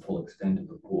find the full extent of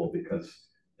the pool, because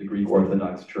the Greek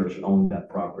Orthodox Church owned that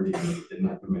property and they didn't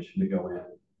have permission to go in.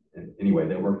 And anyway,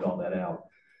 they worked all that out.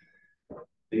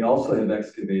 They also have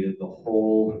excavated the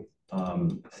whole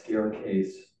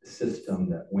staircase system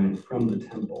that went from the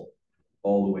temple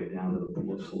all the way down to the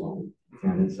pool of Siloam.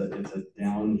 And it's a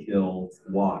downhill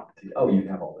walk. You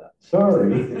have all that.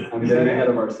 Sorry, I'm getting ahead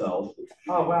of ourselves.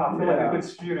 Oh, wow, I feel like a good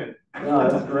student. No,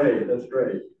 that's great, that's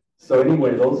great. So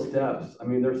anyway, those steps, I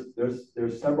mean,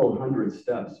 there's several hundred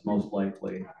steps, most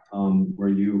likely,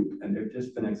 and they've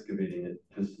just been excavating it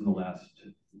just in the last,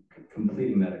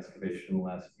 completing that excavation in the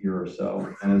last year or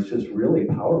so. And it's just really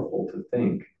powerful to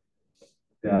think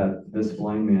that this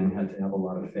blind man had to have a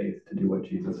lot of faith to do what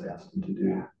Jesus asked him to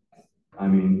do. I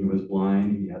mean, he was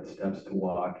blind, he had steps to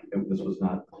walk. This was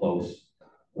not close.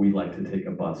 We like to take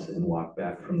a bus and walk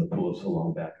back from the pool of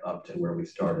Siloam back up to where we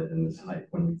started in this hike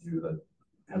when we do the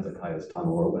Hezekiah's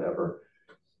tunnel or whatever.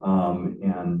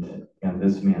 And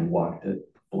this man walked it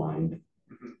blind.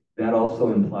 That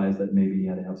also implies that maybe he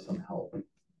had to have some help.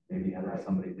 Maybe he had to have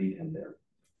somebody lead him there.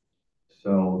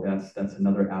 So that's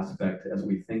another aspect as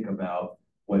we think about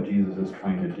what Jesus is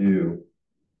trying to do.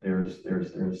 There's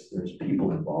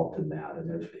people involved in that, and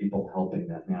there's people helping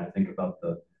that man. I think about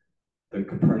the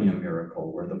Capernaum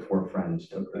miracle where the 4 friends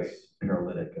took this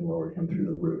paralytic and lowered him through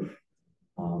the roof.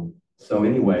 So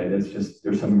anyway,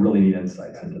 there's some really neat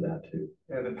insights into that too.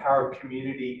 Yeah, the power of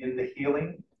community in the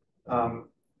healing.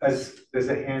 As there's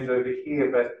a hand over here,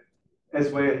 but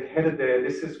as we're headed there,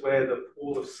 this is where the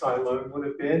pool of Siloam would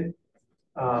have been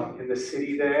in the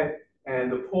city there.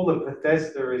 And the pool of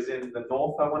Bethesda is in the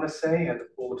north, I want to say, and the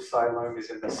pool of Siloam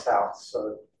is in the south.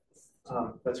 So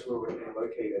that's where we're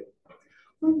located.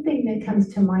 One thing that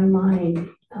comes to my mind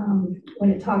when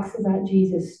it talks about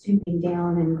Jesus stooping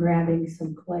down and grabbing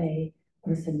some clay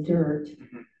or some dirt,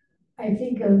 I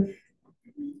think of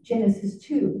Genesis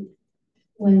 2,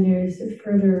 when there's a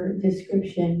further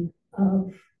description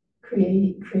of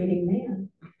creating man,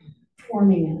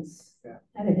 forming us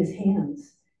out of his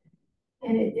hands.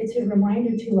 And it's a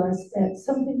reminder to us that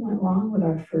something went wrong with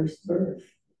our first birth,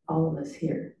 all of us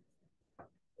here.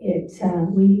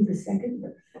 We need the second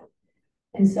birth.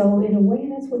 And so in a way,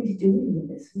 that's what he's doing with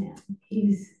this man.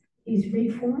 He's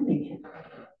reforming him,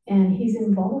 and he's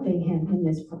involving him in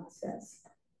this process,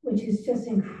 which is just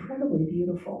incredibly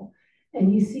beautiful.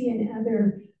 And you see in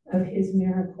other of his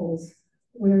miracles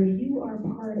where you are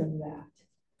part of that.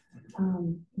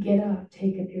 Get up,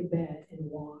 take up your bed and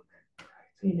walk,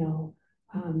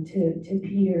 to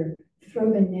Peter,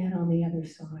 throw the net on the other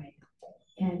side.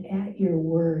 And at your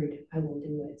word, I will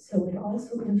do it. So it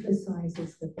also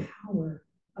emphasizes the power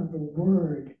of the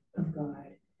word of God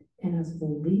and us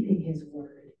believing his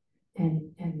word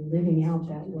and living out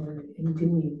that word and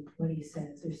doing what he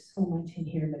says. There's so much in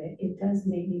here, but it does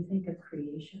make me think of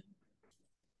creation.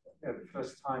 Yeah, the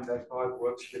first time that God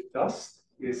works with dust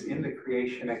is in the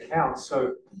creation account.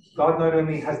 So God not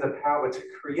only has the power to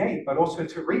create, but also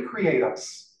to recreate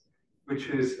us, which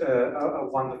is a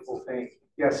wonderful thing.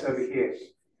 Yes, over here.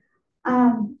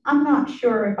 I'm not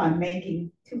sure if I'm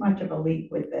making too much of a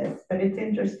leap with this, but it's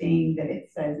interesting that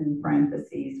it says in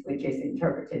parentheses, which is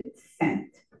interpreted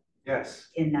sent. Yes.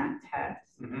 In that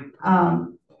text.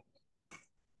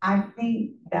 I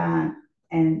think that,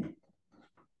 and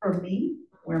for me,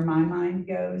 where my mind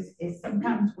goes is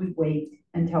sometimes we wait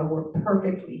until we're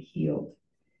perfectly healed.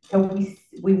 So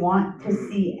we want to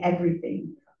see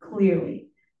everything clearly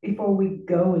before we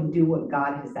go and do what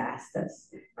God has asked us.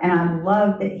 And I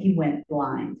love that he went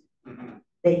blind,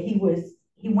 that he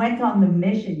went on the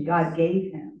mission God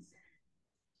gave him.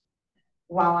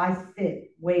 While I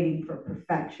sit waiting for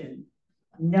perfection,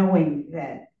 knowing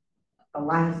that the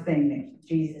last thing that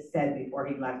Jesus said before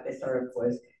he left this earth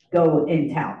was, go and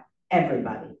tell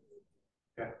everybody.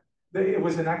 Yeah, it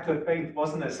was an act of faith,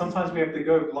 wasn't it? Sometimes we have to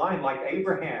go blind like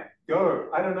Abraham. Go,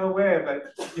 I don't know where,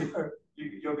 but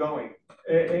you're going.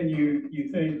 And you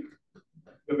think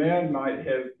the man might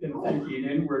have been thinking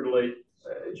inwardly,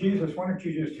 Jesus, why don't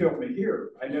you just help me here?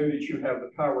 I know that you have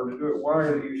the power to do it. Why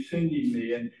are you sending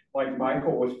me? And like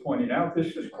Michael was pointing out,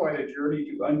 this is quite a journey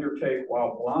to undertake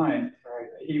while blind.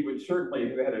 He would certainly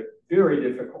have had a very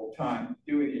difficult time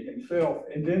doing it himself.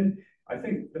 And then I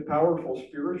think the powerful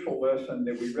spiritual lesson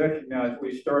that we recognize,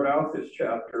 we start out this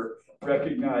chapter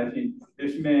recognizing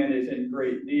this man is in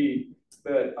great need,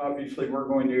 but obviously we're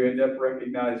going to end up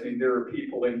recognizing there are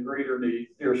people in greater need.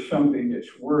 There's something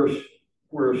that's worse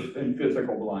than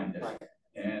physical blindness. Right.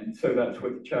 And so that's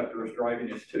what the chapter is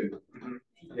driving us to.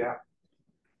 Yeah.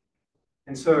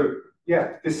 And so,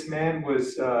 yeah, this man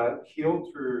was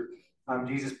healed through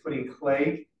Jesus putting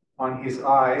clay on his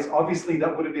eyes. Obviously,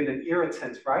 that would have been an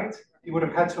irritant, right? He would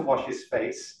have had to wash his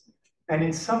face. And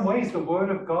in some ways, the word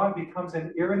of God becomes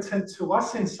an irritant to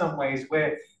us in some ways,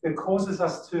 where it causes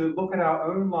us to look at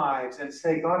our own lives and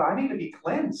say, God, I need to be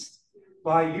cleansed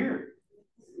by you.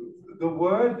 The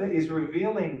word that is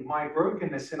revealing my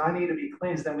brokenness and I need to be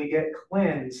cleansed, and we get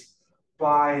cleansed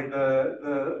by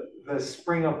the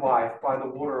spring of life, by the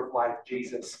water of life,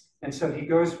 Jesus. And so he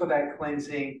goes for that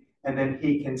cleansing, and then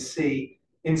he can see.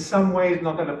 In some ways, I'm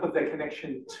not going to put that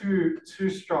connection too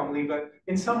strongly, but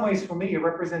in some ways for me, it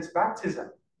represents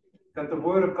baptism. That the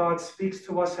word of God speaks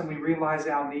to us and we realize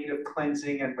our need of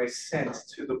cleansing and we're sent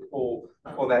to the pool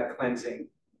for that cleansing.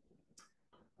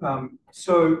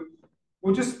 So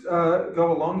we'll just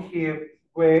go along here,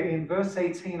 where in verse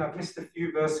 18, I've missed a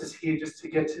few verses here just to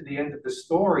get to the end of the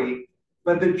story.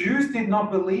 But the Jews did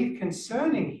not believe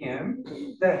concerning him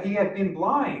that he had been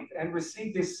blind and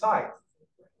received his sight.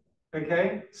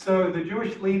 Okay, so the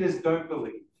Jewish leaders don't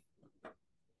believe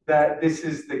that this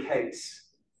is the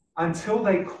case until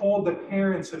they called the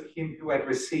parents of him who had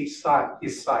received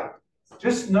his sight.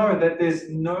 Just know that there's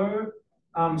no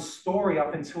story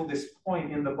up until this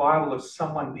point in the Bible of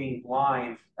someone being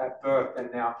blind at birth and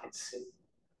now can see.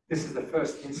 This is the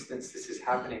first instance this is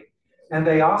happening. And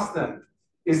they asked them,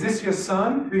 is this your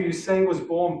son who you say was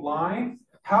born blind?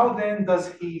 How then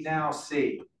does he now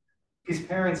see? His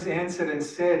parents answered and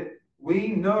said, we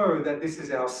know that this is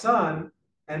our son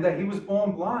and that he was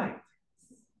born blind.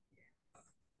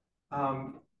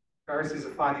 Pharisees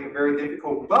are finding it very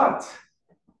difficult, but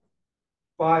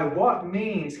by what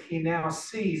means he now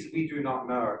sees, we do not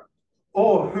know.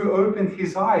 Or who opened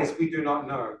his eyes, we do not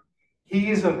know.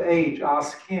 He is of age,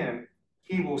 ask him.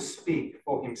 He will speak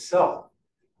for himself.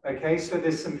 Okay, so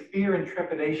there's some fear and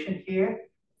trepidation here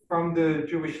from the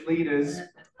Jewish leaders.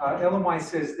 Ellen White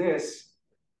says this,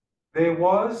 there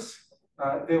was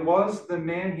the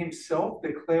man himself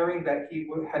declaring that he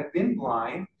had been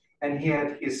blind and he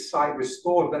had his sight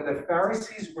restored, but the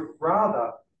Pharisees would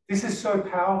rather, this is so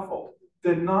powerful,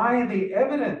 deny the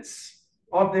evidence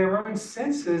of their own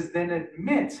senses than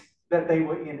admit that they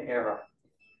were in error.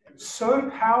 So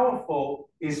powerful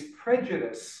is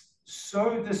prejudice,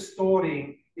 so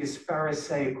distorting is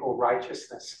Pharisaical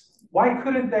righteousness. Why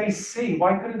couldn't they see?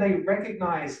 Why couldn't they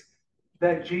recognize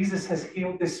that Jesus has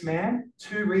healed this man?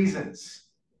 Two reasons: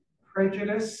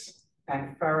 prejudice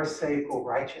and Pharisaical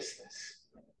righteousness.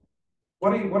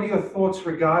 What are your thoughts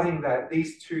regarding that,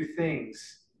 these two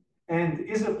things? And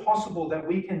is it possible that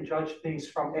we can judge things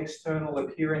from external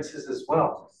appearances as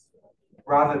well,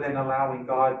 rather than allowing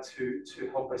God to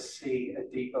help us see a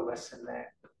deeper lesson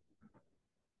there?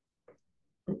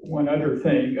 One other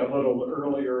thing, a little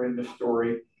earlier in the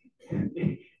story,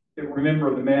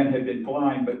 remember the man had been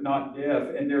blind but not deaf,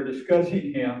 and they're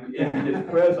discussing him in his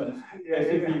presence as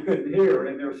if he couldn't hear,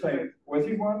 and they're saying, was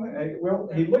he one? Well,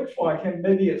 he looks like him,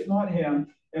 maybe it's not him.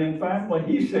 And finally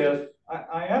he says,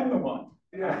 I am the one.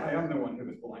 Yeah, I am the one who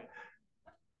was blind.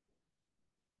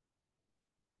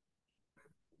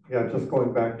 Yeah, just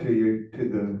going back to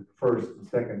the first and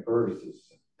second verses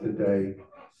today.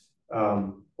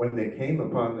 When they came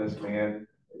upon this man,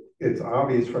 it's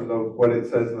obvious from what it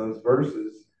says in those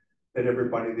verses that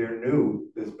everybody there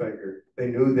knew this beggar. They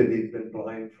knew that he'd been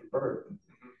blind from birth.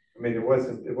 I mean, it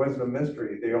wasn't a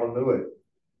mystery. They all knew it,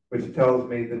 which tells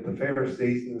me that the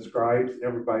Pharisees and the scribes and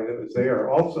everybody that was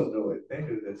there also knew it. They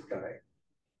knew this guy.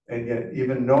 And yet,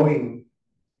 even knowing,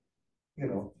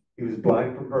 he was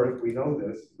blind from birth, we know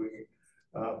this.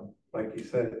 Like you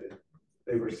said,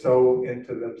 they were so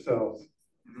into themselves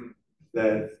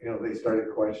that, they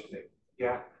started questioning.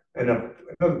 Yeah. And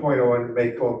another point I wanted to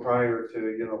make going prior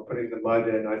to, putting the mud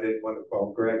in, I didn't want to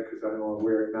call Greg because I don't want to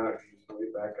wear him out. He's way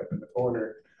back up in the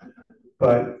corner.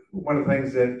 But one of the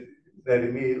things that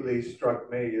immediately struck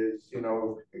me is,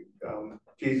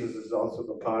 Jesus is also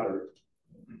the potter,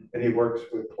 and he works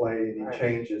with clay and he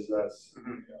changes us.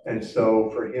 And so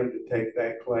for him to take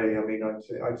that clay,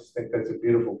 I just think that's a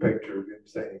beautiful picture of him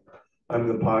saying, I'm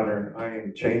the potter, I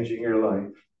am changing your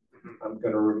life. I'm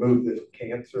going to remove this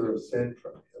cancer of sin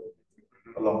from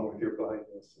you, along with your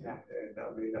blindness. Yeah. And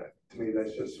to me,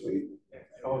 that's just sweet.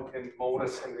 God can mold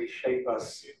us and reshape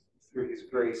us through his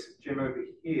grace. Jim, over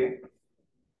here.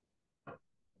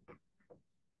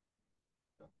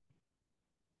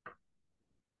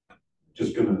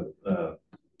 Just going to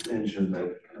mention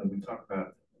that we talked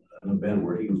about an event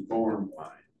where he was born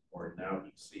blind, or now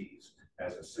he sees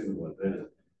as a single event.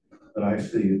 But I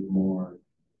see it more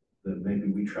that maybe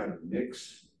we try to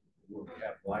mix where we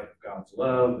have light of God's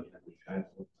love, and then we kind of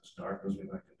look at this darkness we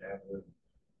like to dabble in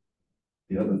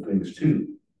the other things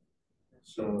too.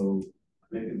 So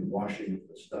maybe the washing of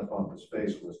the stuff off his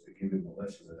face was to give him a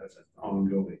lesson that that's an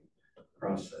ongoing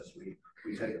process. We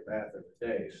take a bath every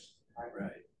day,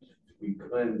 right? We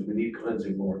need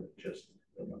cleansing more than just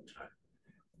a one time.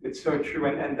 It's so true,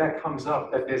 and that comes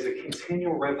up, that there's a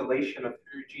continual revelation of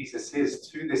who Jesus is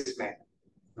to this man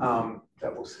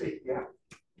that we'll see. Yeah.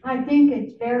 I think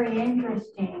it's very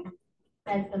interesting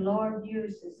that the Lord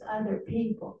uses other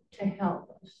people to help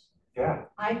us. Yeah.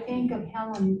 I think of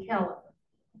Helen Keller.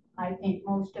 I think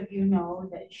most of you know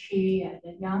that she, at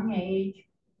a young age,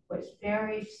 was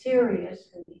very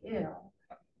seriously ill.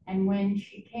 And when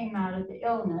she came out of the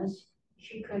illness,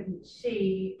 she couldn't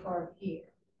see or hear.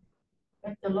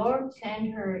 But the Lord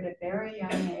sent her at a very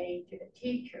young age a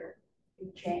teacher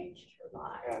who changed her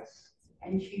life. Yes.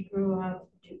 And she grew up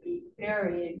to be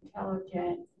very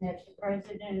intelligent, and as the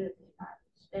President of the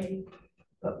United States.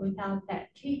 But without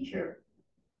that teacher,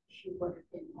 she would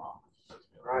have been lost.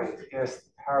 Right. Yes,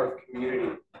 the power of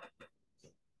community.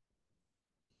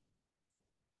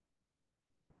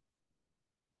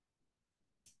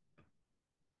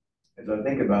 As I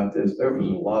think about this, there was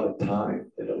a lot of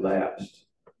time that elapsed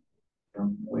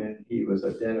from when he was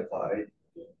identified,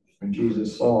 when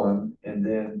Jesus saw him, and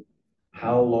then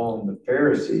how long the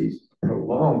Pharisees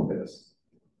prolonged this.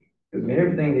 Because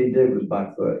everything he did was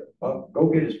by foot. Well, go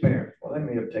get his parents. Well, that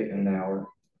may have taken an hour.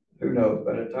 Who knows?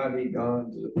 By the time he'd gone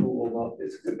to the pool,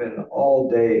 this could have been an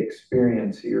all-day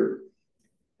experience here.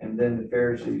 And then the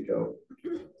Pharisees go,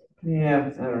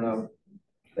 yeah, I don't know.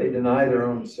 They deny their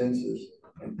own senses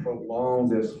and prolong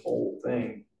this whole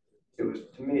thing. It was,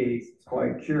 to me,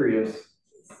 quite curious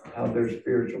how their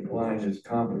spiritual blindness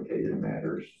complicated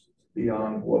matters.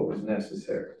 beyond what was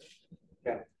necessary.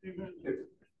 Yeah.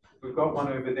 We've got one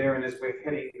over there, and as we're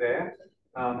heading there,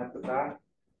 at the back,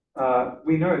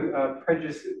 we know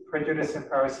prejudice and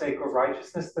Pharisaical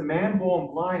righteousness. The man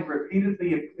born blind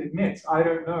repeatedly admits, I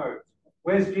don't know.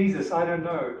 Where's Jesus? I don't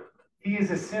know. He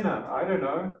is a sinner. I don't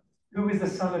know. Who is the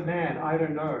Son of Man? I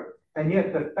don't know. And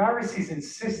yet the Pharisees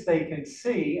insist they can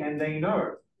see and they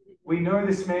know. We know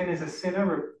this man is a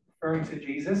sinner, referring to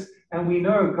Jesus, and we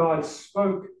know God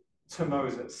spoke to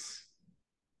Moses.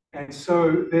 And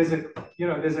so there's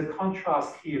a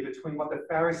contrast here between what the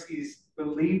Pharisees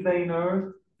believe they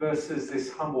know versus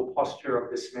this humble posture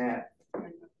of this man.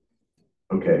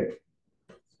 Okay.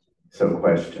 So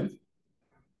question.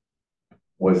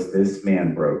 Was this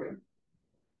man broken?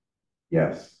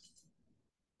 Yes.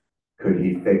 Could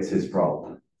he fix his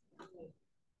problem?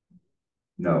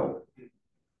 No.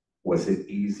 Was it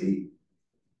easy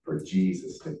for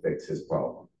Jesus to fix his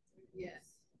problem? Yes.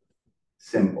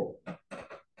 Simple.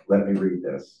 Let me read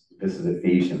this. This is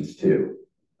Ephesians 2.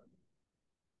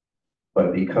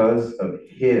 But because of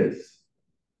his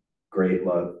great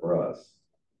love for us,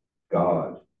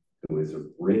 God, who is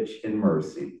rich in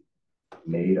mercy,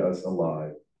 made us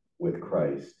alive with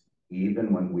Christ,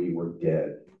 even when we were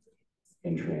dead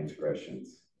in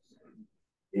transgressions.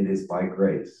 It is by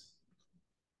grace.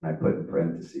 And I put in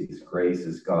parentheses, grace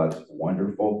is God's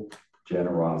wonderful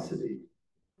generosity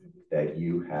that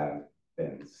you have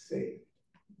been saved.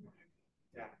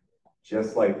 Yeah.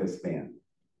 Just like this man,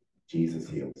 Jesus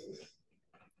heals us.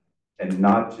 And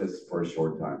not just for a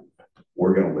short time.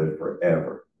 We're going to live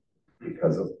forever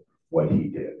because of what he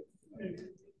did.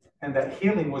 And that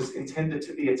healing was intended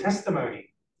to be a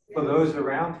testimony for those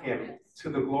around him to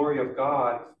the glory of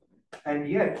God. And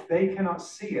yet they cannot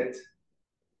see it.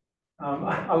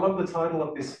 I love the title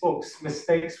of this book,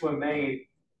 Mistakes Were Made,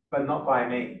 but Not by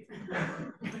Me.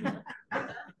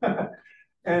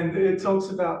 And it talks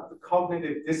about the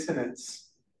cognitive dissonance.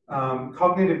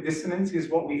 Cognitive dissonance is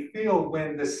what we feel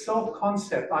when the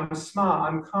self-concept, I'm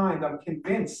smart, I'm kind, I'm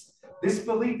convinced, this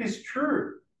belief is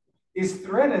true, is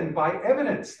threatened by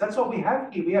evidence. That's what we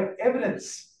have here. We have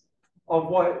evidence of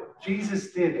what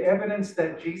Jesus did, evidence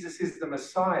that Jesus is the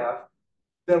Messiah,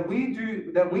 that we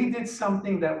did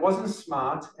something that wasn't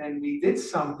smart and we did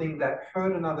something that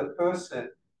hurt another person,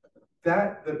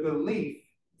 that the belief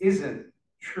isn't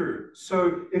true.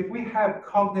 So if we have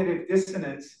cognitive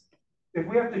dissonance, if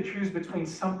we have to choose between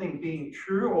something being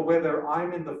true or whether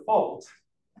I'm in the fault,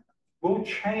 we'll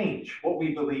change what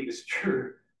we believe is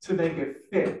true to make it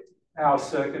fit our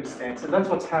circumstance. And that's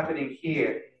what's happening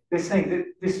here. They're saying that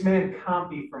this man can't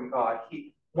be from God.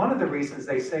 One of the reasons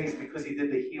they say is because he did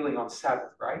the healing on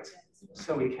Sabbath, right?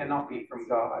 So he cannot be from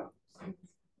God.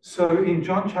 So in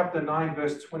John chapter 9,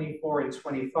 verse 24 and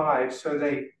 25, so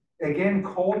they again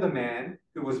called the man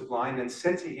who was blind and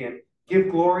said to him, give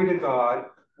glory to God.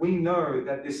 We know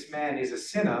that this man is a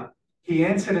sinner. He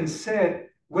answered and said,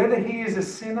 whether he is a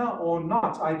sinner or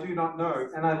not, I do not know.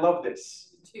 And I love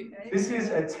this. This is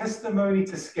a testimony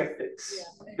to skeptics.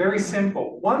 Very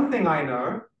simple. One thing I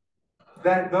know,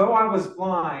 that though I was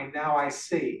blind, now I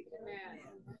see.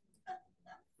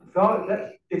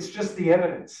 It's just the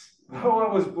evidence. Though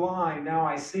I was blind, now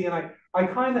I see. And I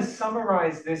kind of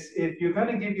summarize this if you're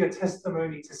going to give your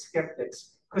testimony to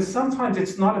skeptics, because sometimes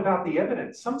it's not about the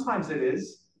evidence. Sometimes it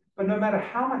is. But no matter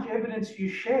how much evidence you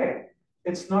share,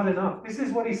 it's not enough. This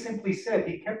is what he simply said.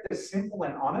 He kept it simple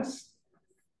and honest.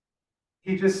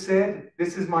 He just said,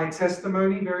 this is my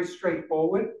testimony, very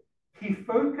straightforward. He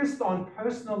focused on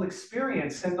personal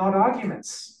experience and not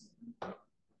arguments. Okay,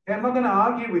 I'm not going to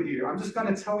argue with you. I'm just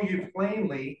going to tell you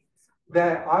plainly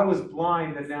that I was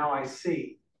blind and now I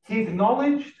see. He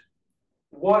acknowledged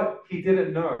what he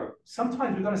didn't know.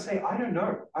 Sometimes we're going to say, I don't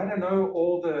know. I don't know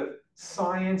all the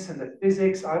science and the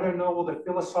physics. I don't know all the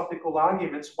philosophical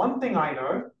arguments. One thing I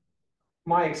know,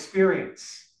 my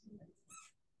experience.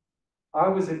 I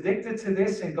was addicted to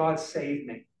this and God saved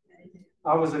me.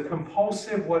 I was a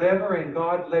compulsive whatever and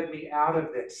God led me out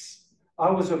of this. I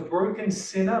was a broken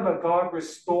sinner, but God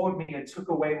restored me and took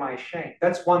away my shame.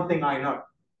 That's one thing I know.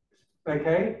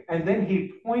 Okay? And then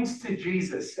he points to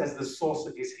Jesus as the source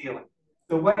of his healing.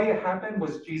 The way it happened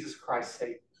was Jesus Christ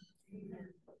saved me.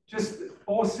 Just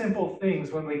 4 simple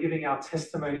things when we're giving our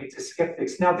testimony to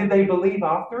skeptics. Now, did they believe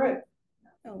after it?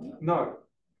 No.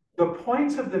 The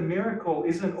point of the miracle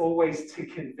isn't always to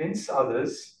convince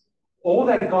others. All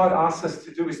that God asks us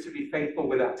to do is to be faithful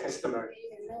with our testimony.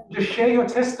 Just share your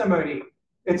testimony.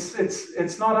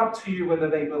 It's not up to you whether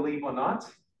they believe or not.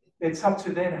 It's up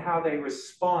to them how they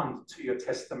respond to your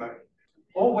testimony.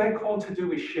 All we're called to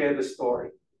do is share the story.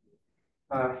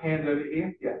 Hand over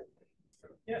here. Yeah.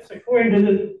 Yes, according to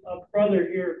the brother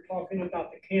here talking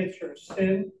about the cancer of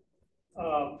sin,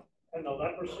 and the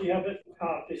leprosy of it,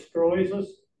 how it destroys us.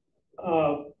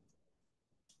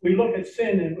 We look at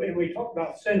sin and we talk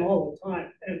about sin all the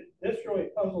time, and this really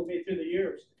puzzled me through the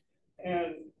years.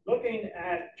 And looking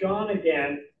at John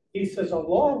again, he says,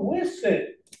 along with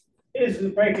sin is the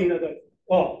breaking of the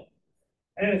law.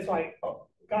 And it's like, oh,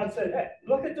 God said, hey,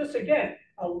 look at this again,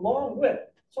 along with.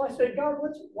 So I said, God,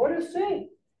 what is sin?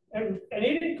 And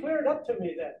he didn't clear it up to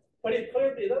me then, but he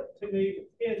cleared it up to me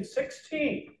in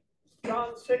 16,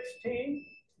 John 16,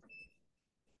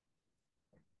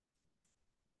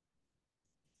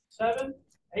 7,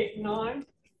 8, 9.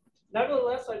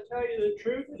 Nevertheless, I tell you the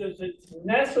truth, it is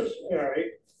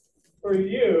necessary for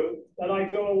you that I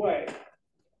go away.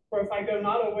 For if I go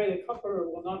not away, the Comforter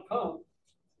will not come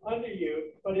unto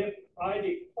you, but if I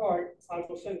depart, I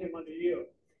will send him unto you.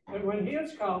 And when he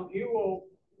has come, he will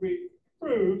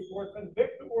reprove or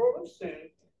convict the world of sin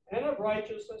and of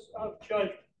righteousness of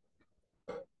judgment.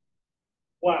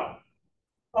 Wow.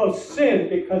 Oh, sin,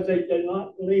 because they did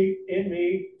not believe in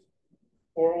me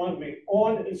or on me.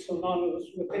 On is synonymous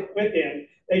with within.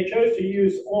 They chose to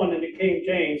use on in the King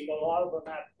James, but a lot of them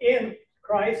have in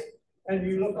Christ. And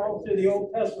you look all through the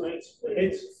Old Testament,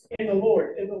 it's in the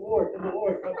Lord, in the Lord, in the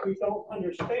Lord. But we don't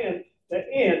understand the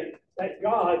in that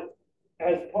God,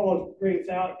 as Paul brings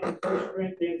out in 1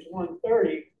 Corinthians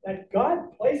 1:30, that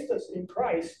God placed us in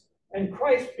Christ, and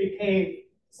Christ became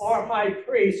our high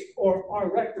priest or our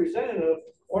representative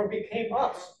or became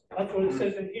us. That's what it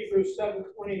says in Hebrews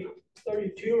 7:20,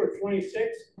 32 or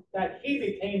 26, that he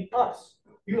became us,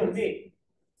 you and me.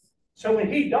 So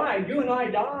when he died, you and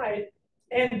I died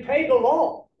and paid the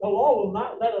law. The law will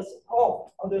not let us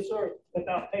off of this earth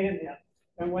without paying him.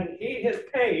 And when he has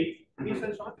paid, he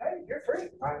says, I'm paid, you're free.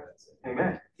 Right.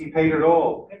 Amen. He paid it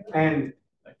all. And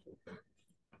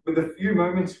with the few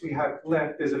moments we have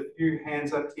left, there's a few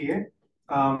hands up here.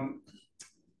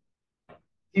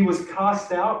 He was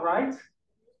cast out, right?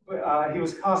 He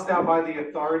was cast out by the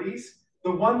authorities.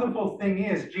 The wonderful thing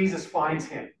is, Jesus finds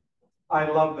him. I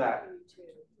love that.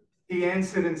 He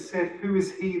answered and said, who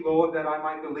is he, Lord, that I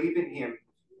might believe in him?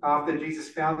 After Jesus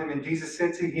found him, and Jesus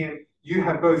said to him, you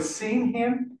have both seen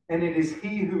him, and it is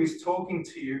he who is talking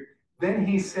to you. Then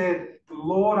he said,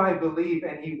 Lord, I believe,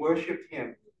 and he worshipped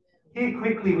him. Here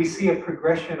quickly we see a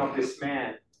progression of this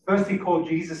man. First he called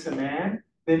Jesus a man,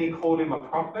 then he called him a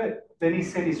prophet, then he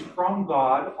said he's from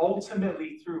God.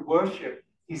 Ultimately, through worship,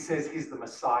 he says he's the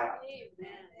Messiah.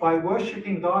 Amen. By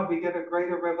worshiping God, we get a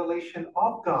greater revelation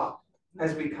of God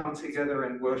as we come together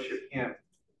and worship him.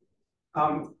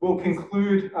 We'll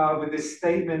conclude with this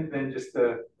statement, then just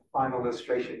a final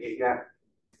illustration here. Yeah,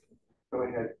 go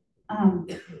ahead.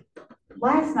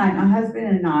 Last night, my husband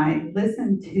and I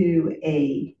listened to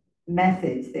a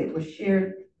message that was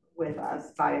shared with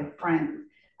us by a friend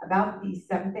about these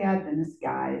Seventh-day Adventist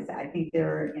guys. I think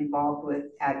they're involved with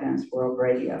Adventist World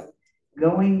Radio,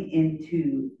 going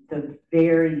into the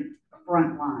very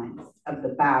front lines of the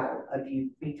battle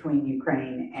between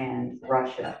Ukraine and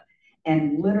Russia,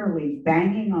 and literally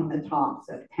banging on the tops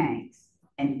of tanks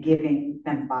and giving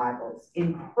them Bibles.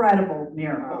 Incredible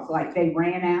miracles. Like they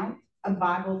ran out of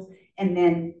Bibles and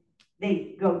then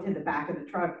they go to the back of the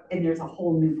truck and there's a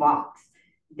whole new box.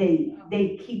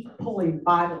 They keep pulling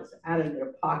Bibles out of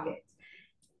their pockets.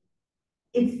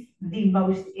 It's the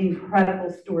most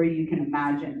incredible story you can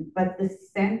imagine, but the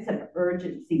sense of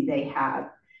urgency they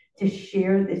have to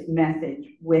share this message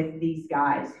with these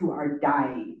guys who are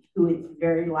dying, who it's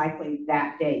very likely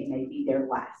that day may be their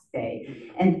last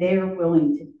day, and they're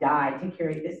willing to die to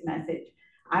carry this message.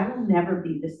 I will never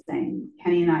be the same.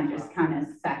 Kenny and I just kind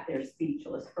of sat there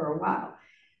speechless for a while.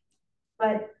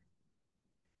 But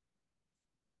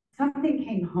something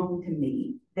came home to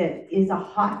me that is a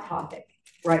hot topic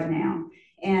right now,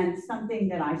 and something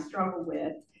that I struggle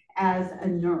with as a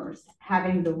nurse,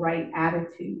 having the right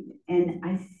attitude. And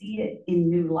I see it in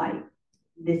new light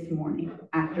this morning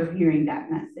after hearing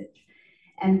that message.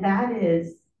 And that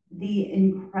is the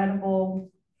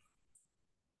incredible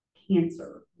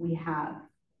cancer we have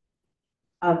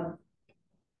of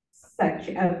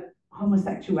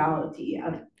homosexuality,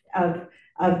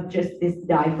 of just this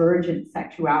divergent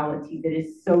sexuality that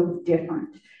is so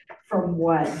different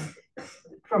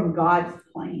from God's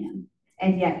plan.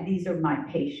 And yet these are my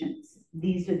patients.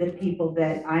 These are the people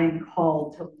that I am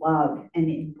called to love and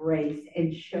embrace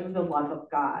and show the love of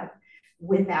God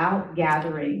without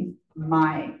gathering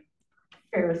my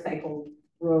pharisaical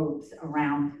robes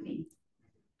around me.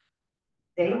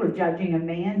 They were judging a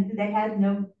man who they had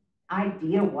no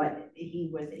idea what he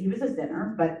was. He was a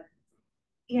sinner, but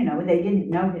they didn't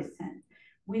know his sin.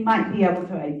 we might be able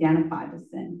to identify the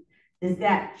sin. Does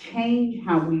that change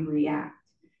how we react?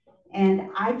 And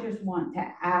I just want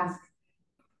to ask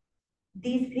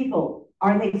these people,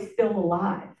 are they still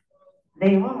alive?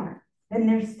 They are. Then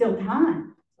there's still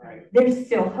time. Right. There's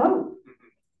still hope.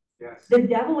 Yes. The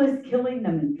devil is killing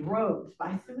them in droves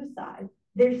by suicide.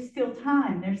 There's still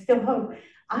time. There's still hope.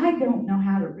 I don't know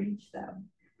how to reach them,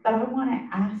 but I want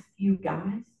to ask you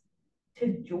guys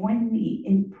to join me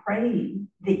in praying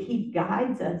that he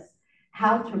guides us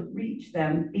how to reach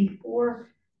them before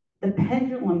the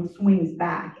pendulum swings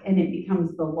back and it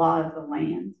becomes the law of the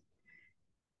land.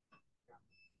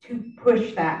 To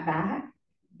push that back,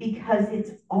 because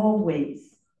it's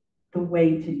always the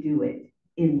way to do it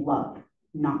in love,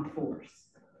 not force.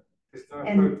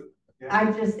 And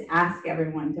I just ask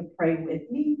everyone to pray with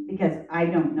me, because I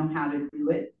don't know how to do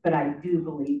it, but I do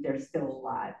believe they're still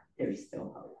alive. There's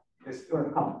still hope. We're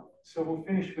called. So we'll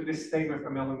finish with this statement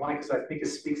from Ellen White, because I think it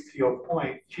speaks to your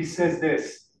point. She says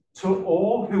this: to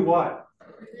all who what?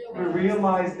 Who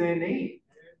realize their need.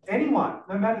 Anyone,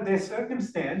 no matter their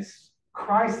circumstance,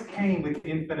 Christ came with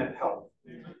infinite help.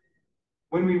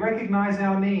 When we recognize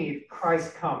our need,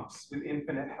 Christ comes with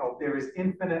infinite help. There is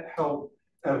infinite help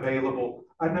available.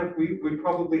 I don't know if we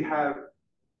probably have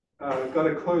got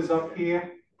to close up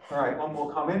here. All right, one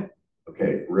more comment.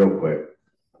 Okay, real quick.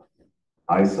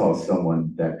 I saw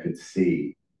someone that could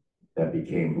see that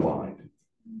became blind.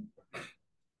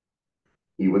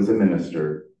 He was a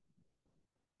minister,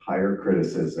 higher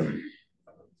criticism.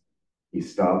 He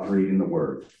stopped reading the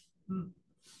word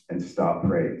and stopped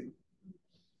praying.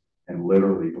 And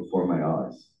literally before my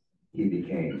eyes, he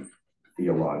became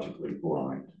theologically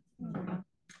blind.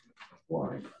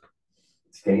 Blind.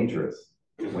 It's dangerous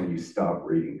when you stop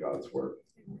reading God's word.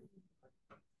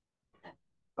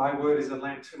 Thy word is a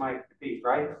lamp to my feet,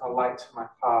 right? A light to my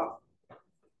path.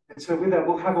 And so with that,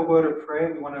 we'll have a word of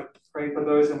prayer. We want to pray for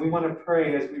those, and we want to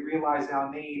pray as we realize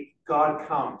our need. God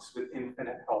comes with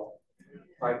infinite help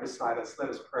right beside us. Let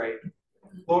us pray.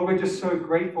 Lord, we're just so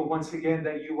grateful once again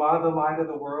that you are the light of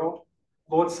the world.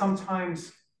 Lord,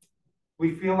 sometimes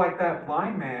we feel like that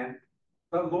blind man,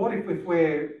 but Lord, if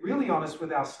we're really honest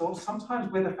with ourselves,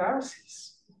 sometimes we're the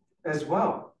Pharisees as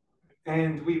well.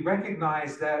 And we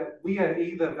recognize that we are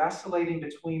either vacillating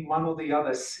between one or the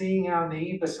other, seeing our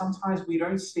need, but sometimes we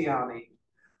don't see our need.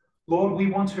 Lord,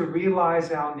 we want to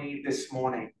realize our need this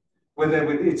morning, whether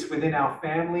it's within our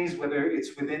families, whether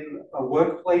it's within a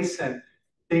workplace and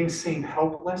things seem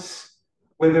helpless,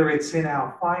 whether it's in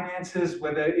our finances,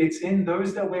 whether it's in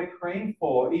those that we're praying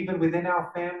for, even within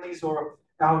our families or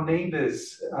our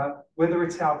neighbors, whether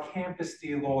it's our campus,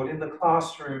 dear Lord, in the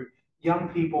classroom, young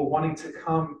people wanting to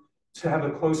come to have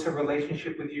a closer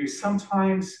relationship with you.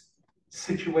 Sometimes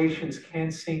situations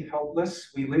can seem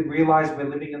helpless. We realize we're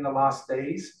living in the last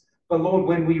days. But Lord,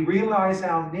 when we realize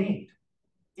our need,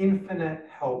 infinite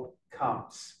help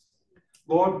comes.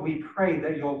 Lord, we pray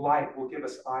that your light will give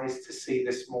us eyes to see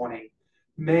this morning.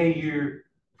 May you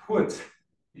put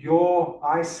your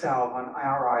eye salve on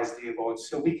our eyes, dear Lord,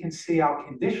 so we can see our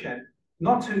condition,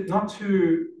 not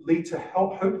to lead to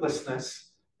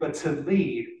hopelessness, but to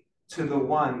lead to the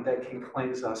one that can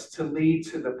cleanse us, to lead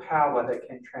to the power that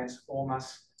can transform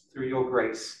us through your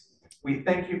grace. We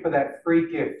thank you for that free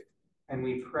gift, and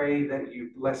we pray that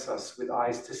you bless us with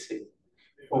eyes to see.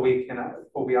 For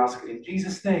we ask it in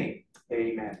Jesus' name,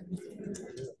 amen.